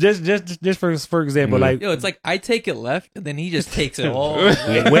just for example, like it's like I take it left and then he just takes it all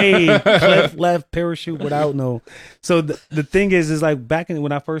way cliff left parachute without no. So the thing is like back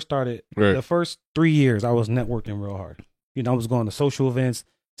when I first started, the first 3 years I was networking real hard. I was going to social events,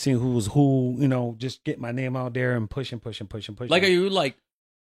 seeing who was who, just get my name out there and pushing. Like, are you like,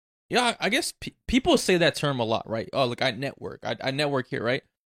 yeah, I guess people say that term a lot, right? Oh, look, I network. I network here, right?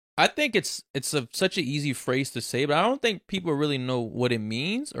 I think it's such an easy phrase to say, but I don't think people really know what it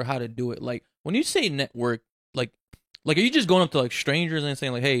means or how to do it. Like, when you say network, like are you just going up to like strangers and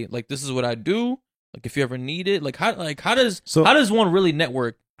saying like, hey, like this is what I do? Like, if you ever need it, how does one really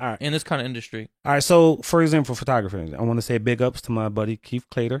network in this kind of industry? All right, so for example, photography, I want to say big ups to my buddy Keith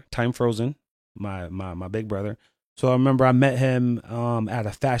Clater, Time Frozen, my big brother. So I remember I met him at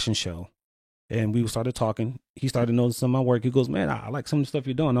a fashion show, and we started talking. He started noticing my work. He goes, "Man, I like some of the stuff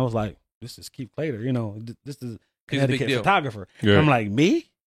you're doing." I was like, "This is Keith Clater, this is Connecticut photographer." Yeah. I'm like, "Me?"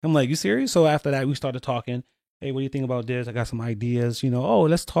 I'm like, "You serious?" So after that, we started talking. Hey, what do you think about this? I got some ideas. Oh,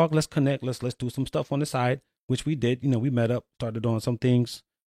 let's talk, let's connect, let's do some stuff on the side, which we did. We met up, started doing some things.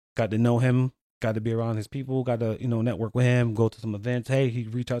 Got to know him, got to be around his people, got to, network with him, go to some events. Hey, he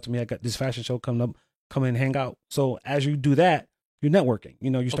reached out to me. I got this fashion show coming up, come in and hang out. So as you do that, you're networking.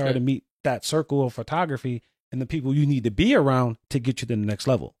 You start to meet that circle of photography and the people you need to be around to get you to the next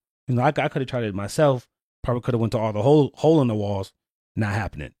level. I could have tried it myself, probably could have went to all the hole in the walls, not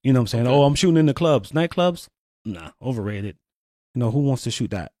happening. You know what I'm saying? Okay. Oh, I'm shooting in the clubs. Nightclubs? Nah, overrated. Who wants to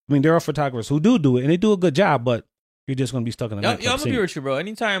shoot that? I mean, there are photographers who do it and they do a good job, but you're just going to be stuck in a nightclub. I'm going to be with you, bro.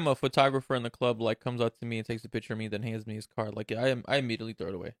 Anytime a photographer in the club comes up to me and takes a picture of me, then hands me his card, I immediately throw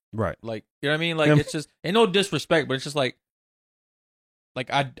it away. Right. Like, you know what I mean? Like, it's just, and no disrespect, but it's just like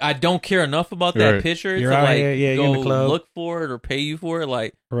I don't care enough about that picture you're to out here, go in the club. look for it or pay you for it.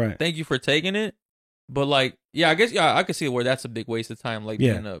 Like, right. Thank you for taking it. But I guess, I can see where that's a big waste of time,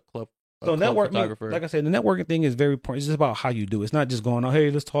 being a club. So photographer. Like I said, the networking thing is very important. It's just about how you do it. It's not just going, oh, hey,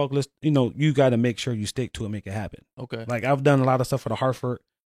 let's talk. You got to make sure you stick to it, make it happen. Okay. Like I've done a lot of stuff for the Hartford.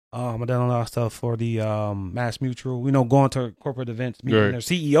 I've done a lot of stuff for the Mass Mutual. Going to corporate events, meeting their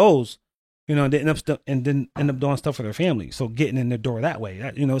CEOs. They end up doing stuff for their family. So getting in the door that way.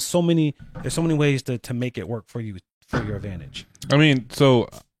 There's so many ways to make it work for you for your advantage. I mean, so.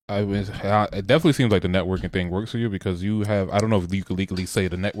 It definitely seems like the networking thing works for you because you have, I don't know if you could legally say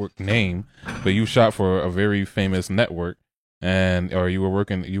the network name, but you shot for a very famous network or you were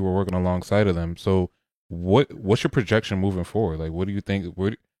working alongside of them. So what's your projection moving forward? Like, what do you think,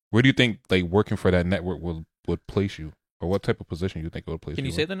 where do you think like working for that network would place you, or what type of position you think it would place you? Can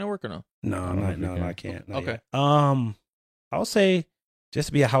you say the network or no? No, I can't. Okay. I'll say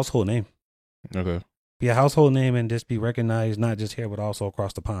just be a household name. Okay. Be a household name and just be recognized, not just here, but also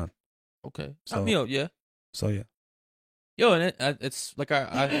across the pond. Okay. So, yeah. So, yeah. Yo, and it's like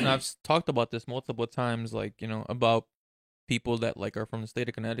I've talked about this multiple times, about people that are from the state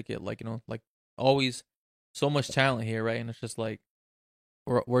of Connecticut, always so much talent here, right? And it's just like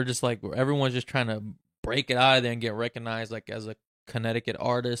we're just everyone's just trying to break it out of there and get recognized as a Connecticut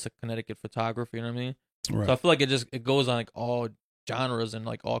artist, a Connecticut photographer. You know what I mean? Right. So I feel like it goes on all genres and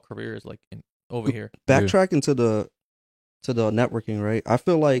all careers over here. Backtracking to the networking, right? I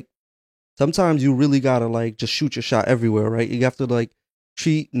feel like sometimes you really gotta just shoot your shot everywhere, right? You have to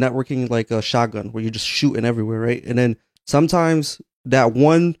treat networking like a shotgun where you're just shooting everywhere, right? And then sometimes that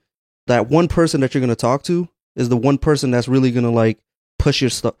one person that you're gonna talk to is the one person that's really gonna push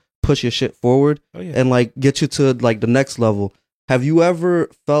your shit forward and get you to the next level. Have you ever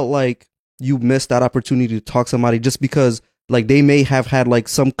felt like you missed that opportunity to talk to somebody just because they may have had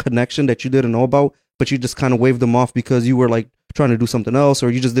some connection that you didn't know about, but you just kind of waved them off because you were trying to do something else, or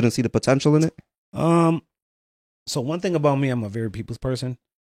you just didn't see the potential in it? So one thing about me, I'm a very people's person.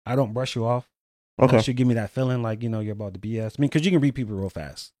 I don't brush you off. Okay. Unless you give me that feeling you're about to BS. I mean, because you can read people real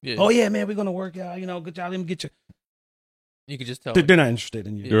fast. Yeah. Oh yeah, man, we're gonna work out. Good job. Let me get you. You could just tell they're not interested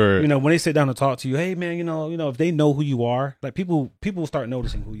in you. Yeah. Right. When they sit down to talk to you, hey man, if they know who you are, people will start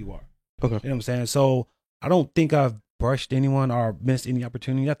noticing who you are. Okay. You know what I'm saying? So I don't think I've brushed anyone or missed any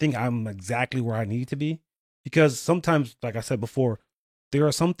opportunity. I think I'm exactly where I need to be, because sometimes, like I said before, there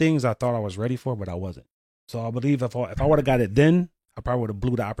are some things I thought I was ready for, but I wasn't. So I believe if I would have got it then, I probably would have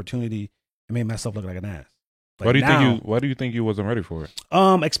blew the opportunity and made myself look like an ass. Why do you think you wasn't ready for it?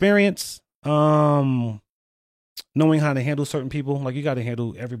 Experience, knowing how to handle certain people. You got to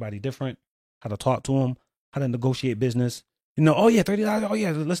handle everybody different, how to talk to them, how to negotiate business. You know, oh yeah, $30. Oh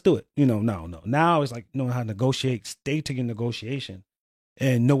yeah, let's do it. You know, no. Now it's like knowing how to negotiate, stay to your negotiation,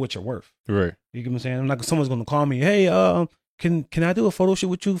 and know what you're worth. Right. You get what I'm saying? I'm like, someone's gonna call me, hey, can I do a photo shoot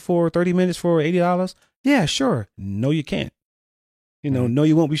with you for 30 minutes for $80? Yeah, sure. No, you can't. You know, no,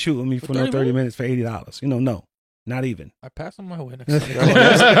 you won't be shooting me for no 30 minutes for $80. You know, no, not even. I pass on my way next time.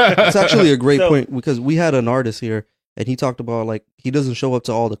 It's actually a great point because we had an artist here and he talked about like he doesn't show up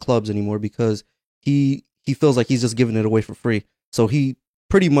to all the clubs anymore because he feels like he's just giving it away for free. So he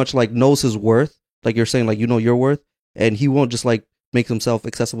pretty much like knows his worth, like you're saying, like you know your worth, and he won't just like make himself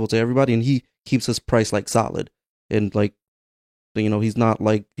accessible to everybody, and he keeps his price like solid and like, you know, he's not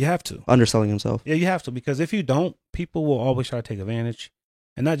like you have to underselling himself. Yeah, you have to, because if you don't, people will always try to take advantage.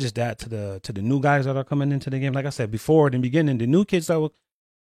 And not just that, to the new guys that are coming into the game. Like I said before, in the beginning, the new kids that were,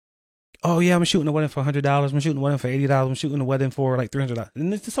 oh yeah, I'm shooting a wedding for $100. I'm shooting a wedding for $80. I'm shooting a wedding for like $300.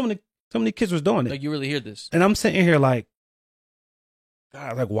 And this is some of the kids was doing it. Like you really hear this, and I'm sitting here like,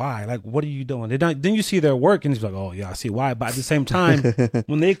 God, like why? Like what are you doing? Then you see their work, and it's like, oh yeah, I see why. But at the same time,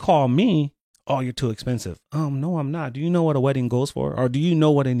 when they call me, oh, you're too expensive. No, I'm not. Do you know what a wedding goes for, or do you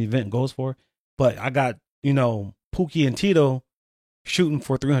know what an event goes for? But I got, you know, Pookie and Tito shooting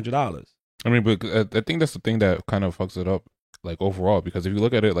for $300. I mean, but I think that's the thing that kind of fucks it up, like overall, because if you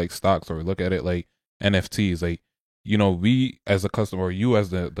look at it like stocks or look at it like NFTs, like, you know, we as a customer, or you as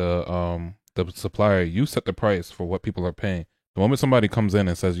the supplier, you set the price for what people are paying. The moment somebody comes in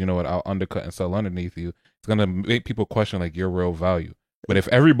and says, you know what, I'll undercut and sell underneath you, it's gonna make people question like your real value. But if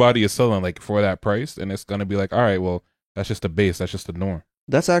everybody is selling like for that price, then it's gonna be like, all right, well, that's just the base, that's just the norm.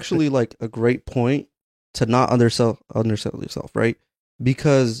 That's actually like a great point to not undersell yourself, right?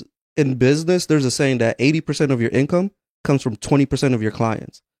 Because in business, there's a saying that 80% of your income comes from 20% of your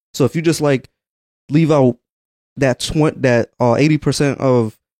clients. So if you just like leave out that 80%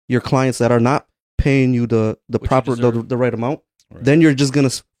 of your clients that are not paying you the proper the right amount, right, then you're just gonna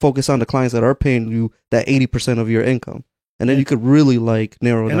focus on the clients that are paying you that 80% of your income, and then you could really like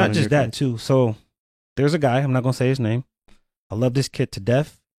narrow it down. And not just that too. So there's a guy, I'm not gonna say his name. I love this kid to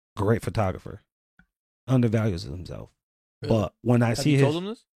death. Great photographer. Undervalues himself. Really? But when I see told him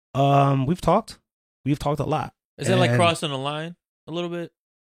this? We've talked a lot. Is that like crossing the line a little bit?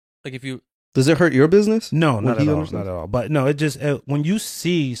 Like if you, does it hurt your business? No, not at all. Not at all. But no, it just when you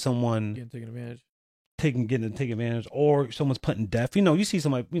see someone getting advantage, taking advantage, or someone's putting depth. You know, you see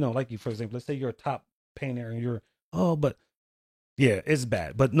somebody, you know, like you, for example, let's say you're a top painter and you're, but yeah, it's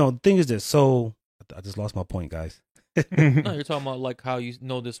bad. But no, the thing is this. So I just lost my point, guys. No, you're talking about like how you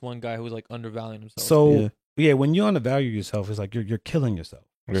know this one guy who was like undervaluing himself. So yeah, when you undervalue yourself, it's like you're killing yourself.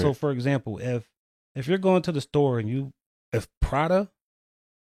 Right. So for example, if you're going to the store and if Prada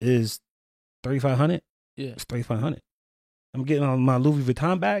is $3,500, it's $3,500. I'm getting on my Louis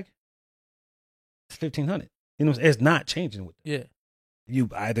Vuitton bag, it's $1,500. You know, it's not changing with them. Yeah. You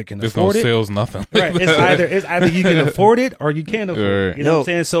either can There's afford no it, sales, nothing. Right. It's either you can afford it or you can't afford it. Right. You know what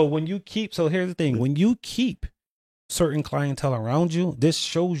I'm saying? So here's the thing: when you keep certain clientele around you, this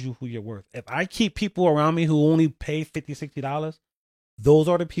shows you who you're worth. If I keep people around me who only pay $50, $60, those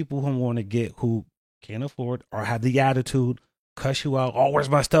are the people who I want to get who can't afford or have the attitude, cuss you out. Oh, where's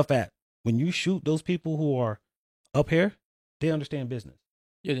my stuff at? When you shoot those people who are up here, they understand business.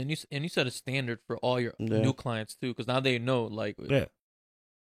 Yeah, then you set a standard for all your new clients too, because now they know like. Yeah.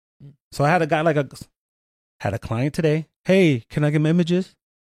 So I had a client today. Hey, can I get images?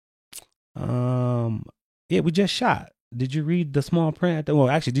 Yeah, we just shot. Did you read the small print?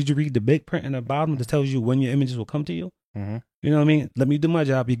 Did you read the big print in the bottom that tells you when your images will come to you? Mm-hmm. You know what I mean? Let me do my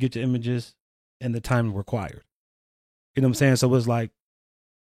job. You get your images in the time required. You know what I'm saying? So it's like,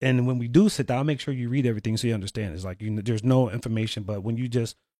 and when we do sit down, I'll make sure you read everything so you understand. It's like there's no information, but when you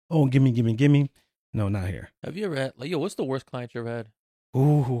just, give me, no, not here. Have you ever had what's the worst client you ever had?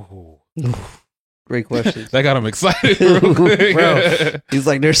 Ooh. Great question. That got him excited real quick. Bro, he's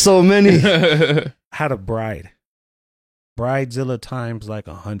like, there's so many. Had a Bridezilla times like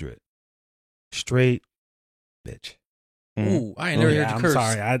 100. Straight bitch. Ooh, I ain't never heard you curse.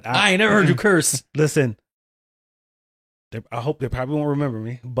 I'm sorry. I ain't never heard you curse. Listen, I hope they probably won't remember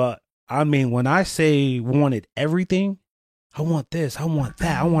me, but I mean, when I say wanted everything, I want this, I want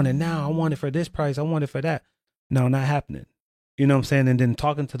that, I want it now, I want it for this price, I want it for that. No, not happening. You know what I'm saying? And then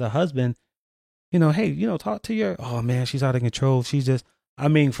talking to the husband, hey, talk to your, oh man, she's out of control. She's just,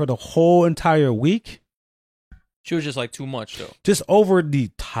 for the whole entire week. She was just like too much though. Just over the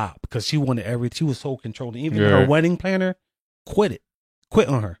top because she wanted everything. She was so controlling. Even her wedding planner quit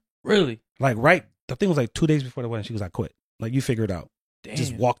on her. Really? Like I think it was like 2 days before the wedding. She was like, quit. Like, you figure it out. Damn.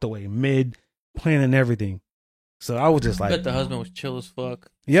 Just walked away mid planning everything. So I was just I like, bet the husband was chill as fuck.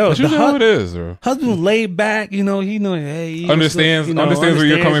 yo, That's usually how it is, bro. husband was laid back, you know, he know, hey, Understands where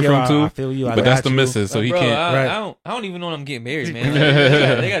you're coming from too. I feel you. But that's the missus, so he bro, can't. I don't even know when I'm getting married, man.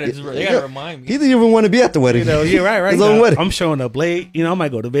 Like, they gotta remind me. He didn't even want to be at the wedding. You know, yeah, right. His own wedding. I'm showing up late. You know, I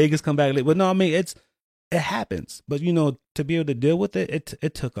might go to Vegas, come back late. But no, I mean, it happens. But you know, to be able to deal with it,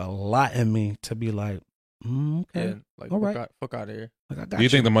 it took a lot in me to be like, okay, Yeah, like, all right, fuck out of here. like, I got Do you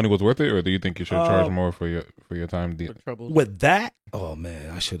think the money was worth it, or do you think you should charge more for your time? For trouble. with that? Oh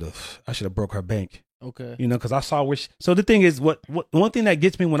man, I should have broke her bank. Okay. You know, because I saw which. So the thing is, what one thing that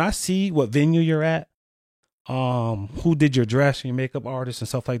gets me when I see what venue you're at, who did your dress, your makeup artist, and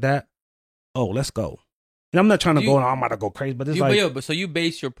stuff like that. Oh, let's go. And I'm not trying to go. I'm about to go crazy, but it's but so you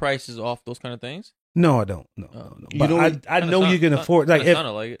base your prices off those kind of things? No, I don't. No. But I know you can afford. Like,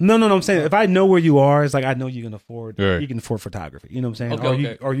 no, I'm saying if I know where you are, it's like I know you can afford. Right. You can afford photography. You know what I'm saying?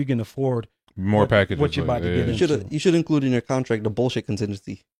 Okay, or you can afford More packages. What you're about to get into. You should include in your contract the bullshit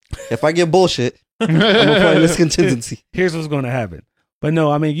contingency. If I get bullshit, I'm applying this contingency. Here's what's going to happen. But no,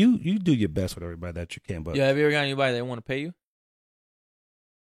 I mean you do your best with everybody that you can. But yeah, have you ever gotten anybody that want to pay you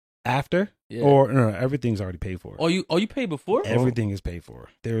after? Yeah. Or no, everything's already paid for. Oh, you paid before? Everything is paid for.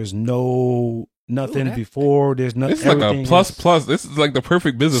 There is nothing Ooh, before. There's nothing. It's like a plus. This is like the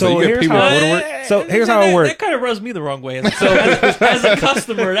perfect business. So So you get here's people how- to go to work. So here's how it works. That kind of rubs me the wrong way. So as a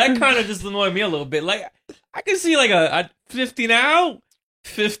customer, that kind of just annoyed me a little bit. Like I can see like a 50 now,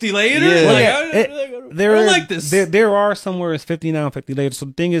 50 later. Yeah. Like, Yeah, I don't like this. There are somewhere it's 50 now, 50 later. So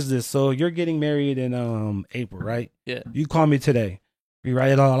the thing is this. So you're getting married in April, right? Yeah. You call me today. We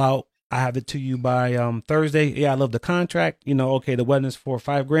write it all out. I have it to you by Thursday. Yeah, I love the contract. You know, okay, the wedding is for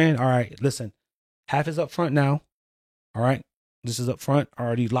 $5,000. All right, listen, half is up front now. All right, this is up front. I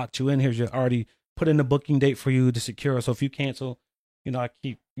already locked you in. Here's your already put in the booking date for you to secure. So if you cancel, you know, I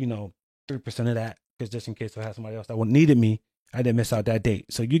keep 3% of that because just in case I have somebody else that needed me, I didn't miss out that date.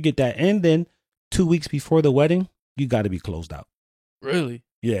 So you get that, and then 2 weeks before the wedding, you got to be closed out. Really?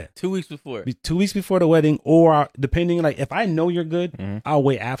 Yeah. 2 weeks before. 2 weeks before the wedding, or depending, like if I know you're good, I'll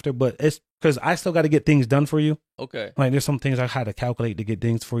wait after. But it's because I still got to get things done for you. Okay. Like there's some things I had to calculate to get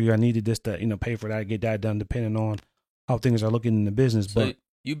things for you. I needed this to pay for that, get that done, depending on how things are looking in the business. So but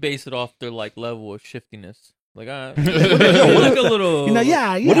you base it off their like level of shiftiness. Like like a little.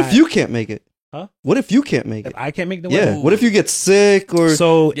 yeah. What if you can't make it? Huh? What if you can't make If it? I can't make the Yeah. wedding? What if you get sick or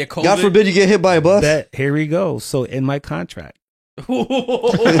So Yeah, COVID. God forbid you get hit by a bus? here we go. So in my contract, Oh,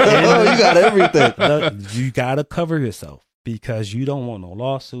 you got everything. you gotta cover yourself because you don't want no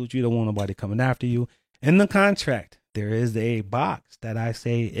lawsuits. You don't want nobody coming after you. In the contract, there is a box that I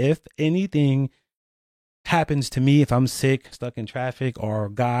say if anything happens to me, if I'm sick, stuck in traffic,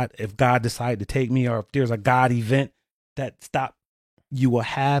 or if God decided to take me, or if there's a God event that stop, you will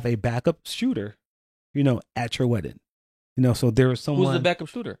have a backup shooter, at your wedding. So there is someone. Who's the backup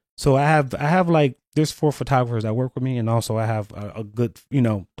shooter? So I have like there's 4 photographers that work with me, and also I have a good,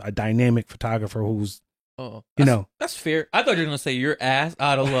 a dynamic photographer who's, that's fair. I thought you were gonna say your ass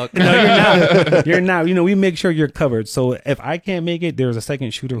out of luck. No, you're not. You're not. We make sure you're covered. So if I can't make it, there's a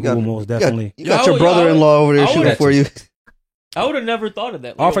second shooter who will most definitely. You got your brother-in-law over there shooting for you. I would have never thought of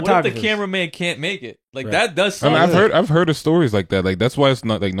that. All Like, what if the photographers. cameraman can't make it? Like Right. that does I mean, sound. I've heard of stories like that. Like that's why it's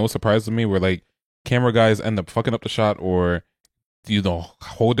not like no surprise to me where like camera guys end up fucking up the shot or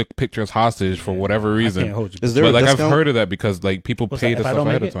hold the pictures hostage for whatever I reason. can't hold you. Is there But a like I've discount? heard of that because like people What's pay that, the if I stuff don't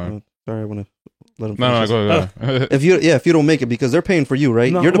ahead make of time. Sorry, I want to let him. No, finish go ahead. If you don't make it because they're paying for you,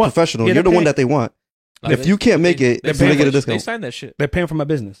 right? No, You're the what? professional. Yeah, you're the they're one paying- that they want. Like, If you can't make it, they you're gonna get a They discount. signed that shit. They're paying for my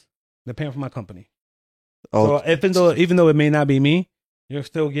business. They're paying for my company. Oh, So even though it may not be me, you're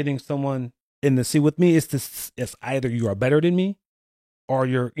still getting someone in the seat with me. It's either you are better than me, or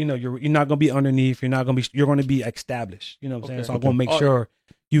you're not gonna be underneath. You're going to be established. You know what I'm saying? Okay. So I'm gonna make Oh. sure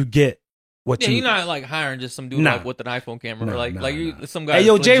you get what Yeah, you. you're not like hiring just some dude Nah. like with an iPhone camera, Nah, or nah, you nah. some guy. Hey,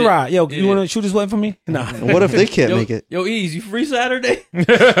 yo, that's legit. J Rod, you Yeah. want to shoot this wedding for me? Nah. what if they can't make it? Yo, Ease, you free Saturday?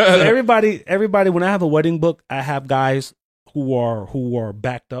 So everybody, when I have a wedding book, I have guys who are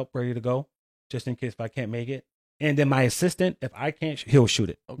backed up, ready to go, just in case if I can't make it. And then my assistant, if I can't, he'll shoot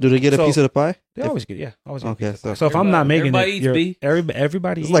it. Do they get a So- piece of the pie? They always get, yeah, always get. Okay, a piece of so- it. So if I'm not making Everybody it, eats B.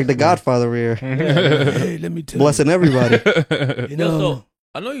 everybody It's eats, like the man. Godfather here, Hey, let me tell blessing everybody. you. Yo, so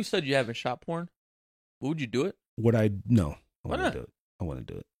I know you said you haven't shot porn. Would you do it? What I no, I Why want not? to do it. I want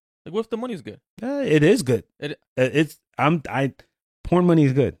to do it. Like, what if the money's good? It is good. Porn money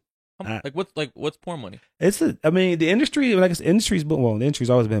is good. What's porn money? The industry, like the industry's the industry's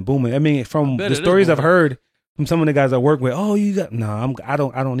always been booming. I mean, from bet the it is stories I've booming. heard from some of the guys I work with, I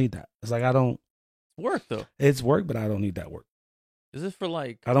don't need that. It's like I don't. Work though. It's work, but I don't need that work. Is this for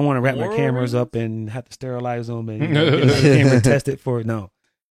like? I don't want to wrap my cameras up and have to sterilize them and get my camera tested for it. No,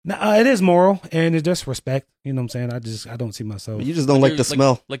 it is moral and it's just respect. You know what I'm saying? I don't see myself. You just don't like the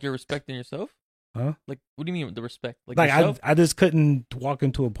smell. Like you're respecting yourself. Huh? Like, what do you mean the respect? Like I just couldn't walk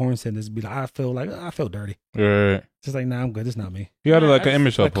into a porn center and be like, I feel dirty. Right. Just like, nah, I'm good. It's not me. You got like an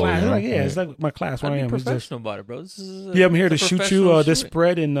image uphold. Like, it's like my class. Where I am. Professional about it, bro. This is I'm here to shoot you. This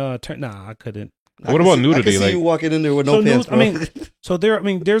spread and turn. Nah, I couldn't. What about nudity? I can see you walking in there with no pants, bro.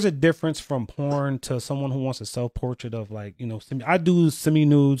 There's a difference from porn to someone who wants a self portrait of like, I do semi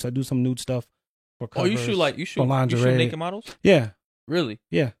nudes. I do some nude stuff for covers. You shoot naked models? Yeah. Really?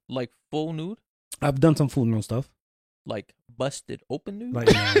 Yeah. Like full nude? I've done some full nude stuff. Like busted open nude? Like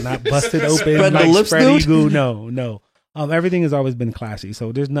not busted open. Spread like the lips nude? No. Everything has always been classy,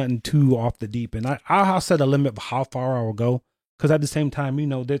 so there's nothing too off the deep end. I'll set a limit of how far I will go, because at the same time,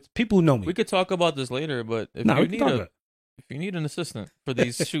 there's people who know me. We could talk about this later, but if you need an assistant for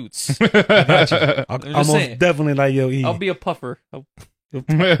these shoots, I got you. I'll most definitely like I'll be a puffer. You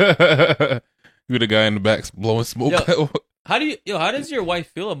the guy in the back blowing smoke. How does your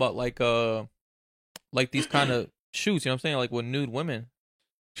wife feel about like these kind of shoots? You know what I'm saying? Like with nude women.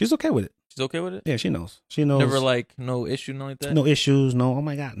 She's okay with it. She's okay with it? Yeah, she knows. She knows. Never like no issue, nothing like that? No issues, no. Oh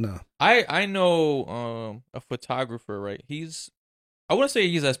my God, no. I know a photographer, right? I wouldn't say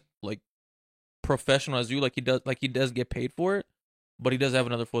he's as like professional as you, like he does get paid for it, but he does have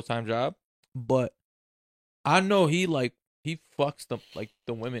another full-time job. But I know he fucks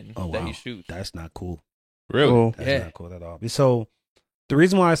the women that he shoots. That's not cool. Really? That's not cool at all. So the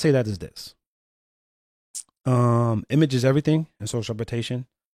reason why I say that is this. Image is everything in social reputation.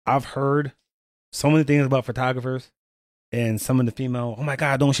 I've heard so many things about photographers and some of the female, oh my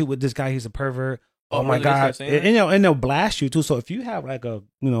God, don't shoot with this guy, he's a pervert. Oh my God. And they'll blast you too. So if you have like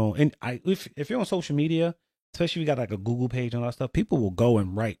if you're on social media, especially if you got like a Google page and all that stuff, people will go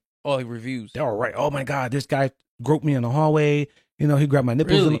and write. Oh, like reviews. They'll write, oh my God, this guy groped me in the hallway. He grabbed my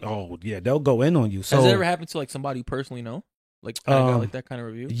nipples. Really? Oh yeah, they'll go in on you. So has it ever happened to like somebody you personally know? Like got like that kind of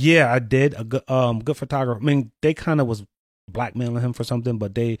review? Yeah, I did. A good photographer. I mean, they kind of was blackmailing him for something,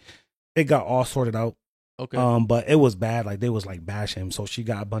 but it got all sorted out. Okay. But it was bad. Like they was like bashing him. So she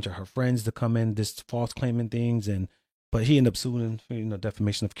got a bunch of her friends to come in, just false claiming things, but he ended up suing,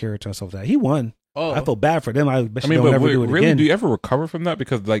 defamation of character and stuff like that. He won. Oh, I feel bad for them. I but really, do you ever recover from that?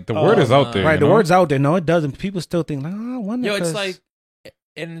 Because like the word is out there, right? The word's out there. No, it doesn't. People still think like, oh, I wonder.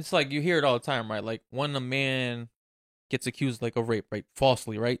 It's like you hear it all the time, right? Like when a man gets accused like of rape, right,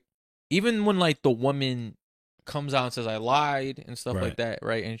 falsely, right? Even when like the woman comes out and says I lied and stuff like that,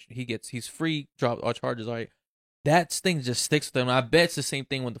 right? And he's free, dropped all charges, right? That thing just sticks with them. I bet it's the same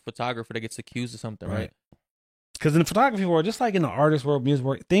thing with the photographer that gets accused of something, right? Because in the photography world, just like in the artist world, music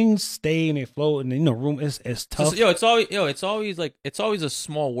world, things stay and they float, and room is tough. It's always a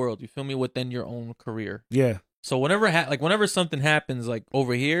small world. You feel me? Within your own career. Yeah. So whenever something happens like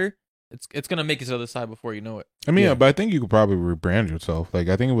over here, it's gonna make it to the other side before you know it. I mean, but I think you could probably rebrand yourself. Like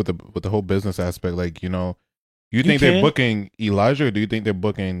I think with the whole business aspect, like you think they're booking Elijah, or do you think they're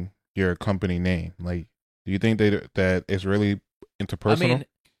booking your company name? Like, do you think that it's really interpersonal? I mean,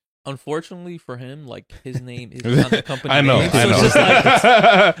 unfortunately for him, like his name is not the company name. I know. It's just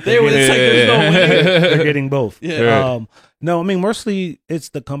like there's no way. They're getting both. Yeah. No, I mean mostly it's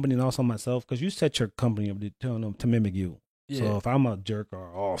the company and also myself, because you set your company up to mimic you. Yeah. So if I'm a jerk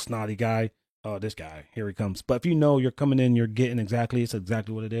or snotty guy, this guy, here he comes. But if you're coming in, you're getting it's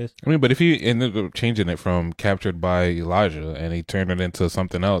exactly what it is. I mean, but if he ended up changing it from captured by Elijah and he turned it into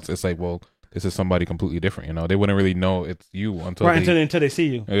something else, it's like, well, this is somebody completely different. They wouldn't really know it's you until they see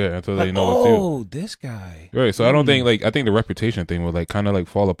you. Yeah, until they know it's you. Oh, this guy. Right. So I don't think I think the reputation thing will kind of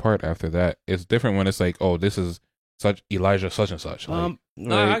fall apart after that. It's different when it's like, oh, this is such Elijah such and such.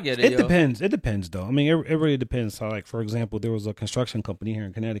 I get it. It depends. It depends though. I mean, it really depends. So, like for example, there was a construction company here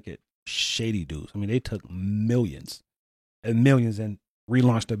in Connecticut. Shady dudes. I mean, they took millions and millions and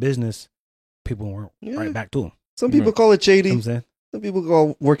relaunched their business. People went right back to them. Some people call it shady. Some people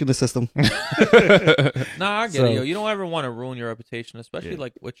call working the system. I get it, yo. You don't ever want to ruin your reputation, especially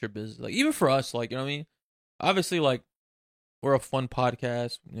like with your business. Like even for us, like, you know what I mean? Obviously, like we're a fun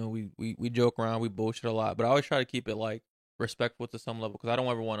podcast. We joke around, we bullshit a lot, but I always try to keep it like respectful to some level, because I don't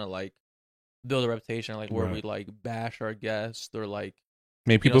ever want to like build a reputation like where we like bash our guests or like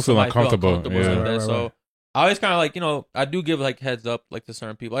make people feel uncomfortable. So I always kind of like, I do give like heads up like to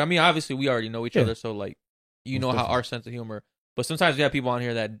certain people. I mean, obviously we already know each other, so like how our sense of humor. But sometimes we have people on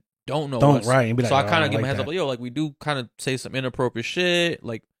here that don't know us. Right. So I kind of give them a heads up, like, yo, like we do kind of say some inappropriate shit,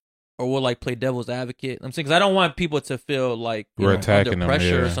 like, or we'll like play devil's advocate. I'm saying, because I don't want people to feel like we're attacking under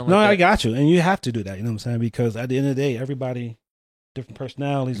pressure them, or something. No, like that. I got you, and you have to do that. You know what I'm saying? Because at the end of the day, everybody different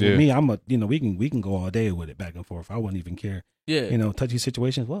personalities. With me, I'm we can go all day with it back and forth. I wouldn't even care. Yeah. Touchy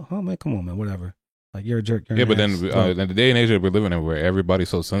situations. Well, oh man, come on, man, whatever. Like you're a jerk. You're but then in the day and age that we're living in, where everybody's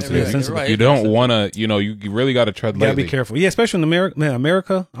so sensitive, right. You don't want to. You really got to tread lightly. Gotta be careful. Yeah, especially in America. Man,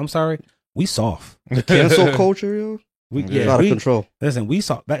 America. I'm sorry, we soft. The cancel culture, yo. Out of control. Listen, we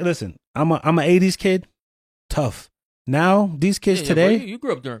soft. Listen, I'm a '80s kid. Tough. Now these kids today. You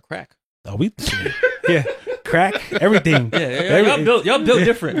grew up during crack. Oh, yeah, crack, everything. Yeah, y'all built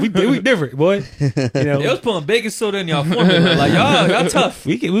different. we different, boy. They was putting baking soda in y'all formula. Like y'all tough.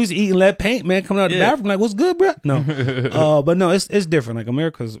 We was eating lead paint, man. Coming out the bathroom, like, what's good, bro? No, but no, it's different. Like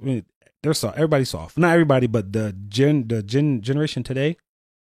America's, they're soft. Everybody's soft. Not everybody, but the generation today.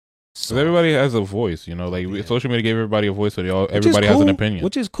 So everybody has a voice, social media gave everybody a voice, so everybody has an opinion,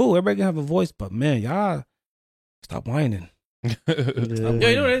 which is cool. Everybody can have a voice, but man, y'all stop whining. You know what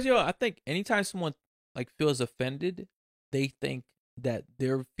it is, I think anytime someone like feels offended, they think that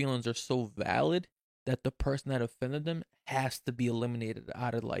their feelings are so valid that the person that offended them has to be eliminated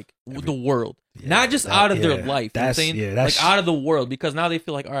out of the world, not just out of their life. You know what I'm saying? Like out of the world, because now they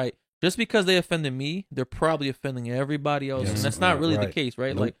feel like, all right, just because they offended me, they're probably offending everybody else, and that's not really the case,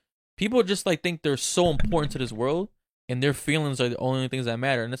 right? Nope. Like people just think they're so important to this world. And their feelings are the only things that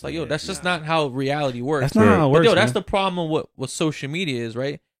matter. And it's like, that's just not how reality works. That's not how it works. That's the problem with what social media is,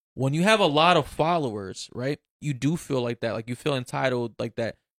 right? When you have a lot of followers, right, you do feel like that. Like you feel entitled like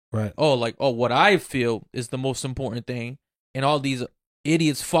that. Right. What I feel is the most important thing. And all these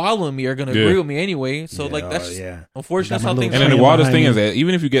idiots following me are going to agree with me anyway. So that's unfortunately that's how things are. And then the wildest thing is that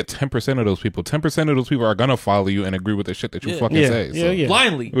even if you get 10% of those people, 10% of those people are going to follow you and agree with the shit that you fucking say. So.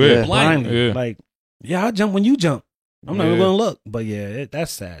 Blindly. Blindly. Yeah. Like, I'll jump when you jump. I'm not even going to look. But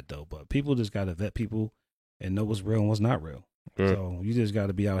that's sad though. But people just got to vet people and know what's real and what's not real. So you just got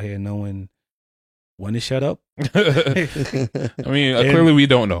to be out here knowing when to shut up. I mean, clearly we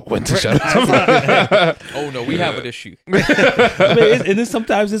don't know when to shut up. Oh no, we have an issue. And then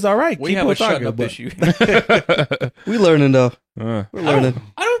sometimes it's all right. We have a shut up issue. We learning though. We're learning.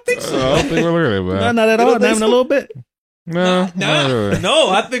 I don't think so. I don't think we're learning, man. Not at all. Not even a little bit. No,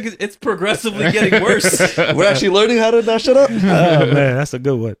 I think it's progressively getting worse. We're actually learning how to not shut up. Oh man, that's a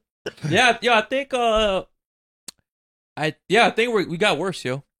good one. Yeah, I think I think we got worse,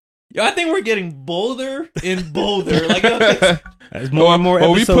 yo. I think we're getting bolder and bolder. Like it's more and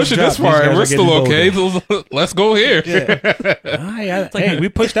more. We push it this far, and we're still okay. So let's go here. Hey, we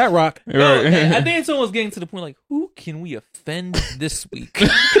pushed that rock. No, I think it's almost getting to the point. Like, who can we offend this week?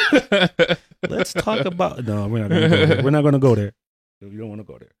 Let's talk about. No, we're not going to go there. We're not going to go there. You don't want to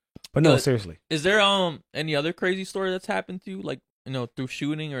go there. But no, seriously. Is there any other crazy story that's happened to you, like through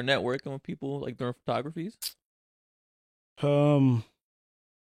shooting or networking with people, like during photographies?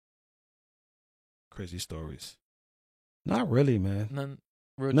 Crazy stories. Not really, man.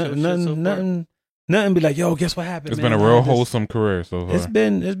 Nothing. Nothing. Be like, yo, guess what happened? It's been a real wholesome career so far. It's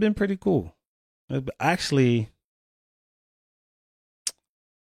been pretty cool. Actually,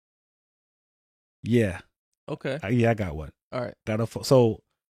 yeah. Okay. I got one. All right. So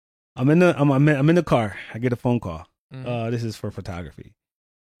I'm in the car. I get a phone call. Mm-hmm. This is for photography,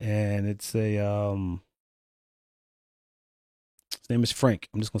 and it's a his name is Frank.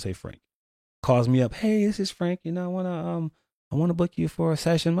 I'm just gonna say Frank. Calls me up. Hey, this is Frank. I wanna book you for a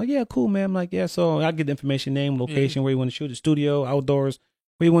session. I'm like, yeah, cool, man. I'm like, yeah. So I get the information, name, location, where you want to shoot, the studio, outdoors,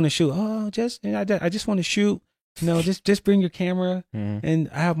 where you want to shoot. Oh, I just want to shoot. Just bring your camera, and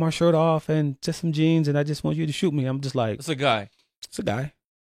I have my shirt off and just some jeans, and I just want you to shoot me. I'm just like, it's a guy.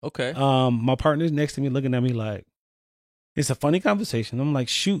 Okay. My partner's next to me, looking at me like, it's a funny conversation. I'm like,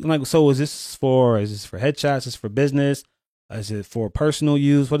 shoot. I'm like, so is this for headshots? Is this for business? Is it for personal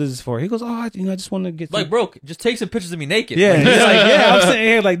use? What is this for? He goes, I just want to get like, bro, just take some pictures of me naked. Yeah, he's like, yeah. I'm saying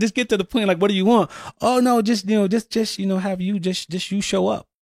here, like, just get to the point. Like, what do you want? Oh no, just have you just you show up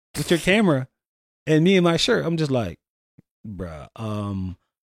with your camera and me in my shirt. I'm just like, bruh,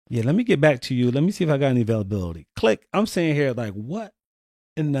 yeah. Let me get back to you. Let me see if I got any availability. Click. I'm saying here, like, what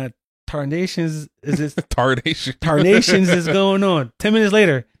in the tarnations is this? Tarnations is going on. 10 minutes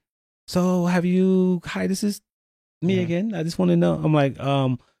later. So hi, this is me again. I just want to know. I'm like,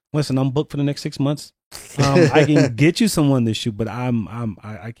 listen, I'm booked for the next 6 months. I can get you someone to shoot, but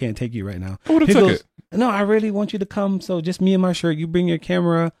I can't take you right now. I would have took it. No, I really want you to come. So just me and my shirt. You bring your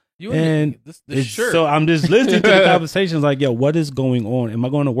camera. And the shirt. So I'm just listening to the conversations like, yo, what is going on? Am I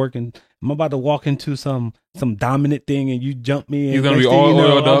going to work and am I about to walk into some dominant thing and you jump me? And you're going to be all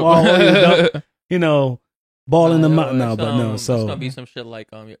oiled up. All oiled up, ball in the mountain now, but no. So it's going to be some shit like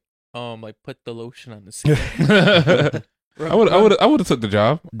put the lotion on the skin. I would have took the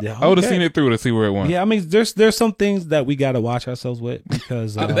job. Yeah, I would have seen it through to see where it went. Yeah, I mean, there's some things that we got to watch ourselves with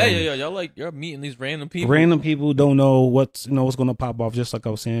because I bet y'all meeting these random people. Random people don't know what's going to pop off. Just like I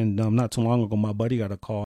was saying, not too long ago, my buddy got a call.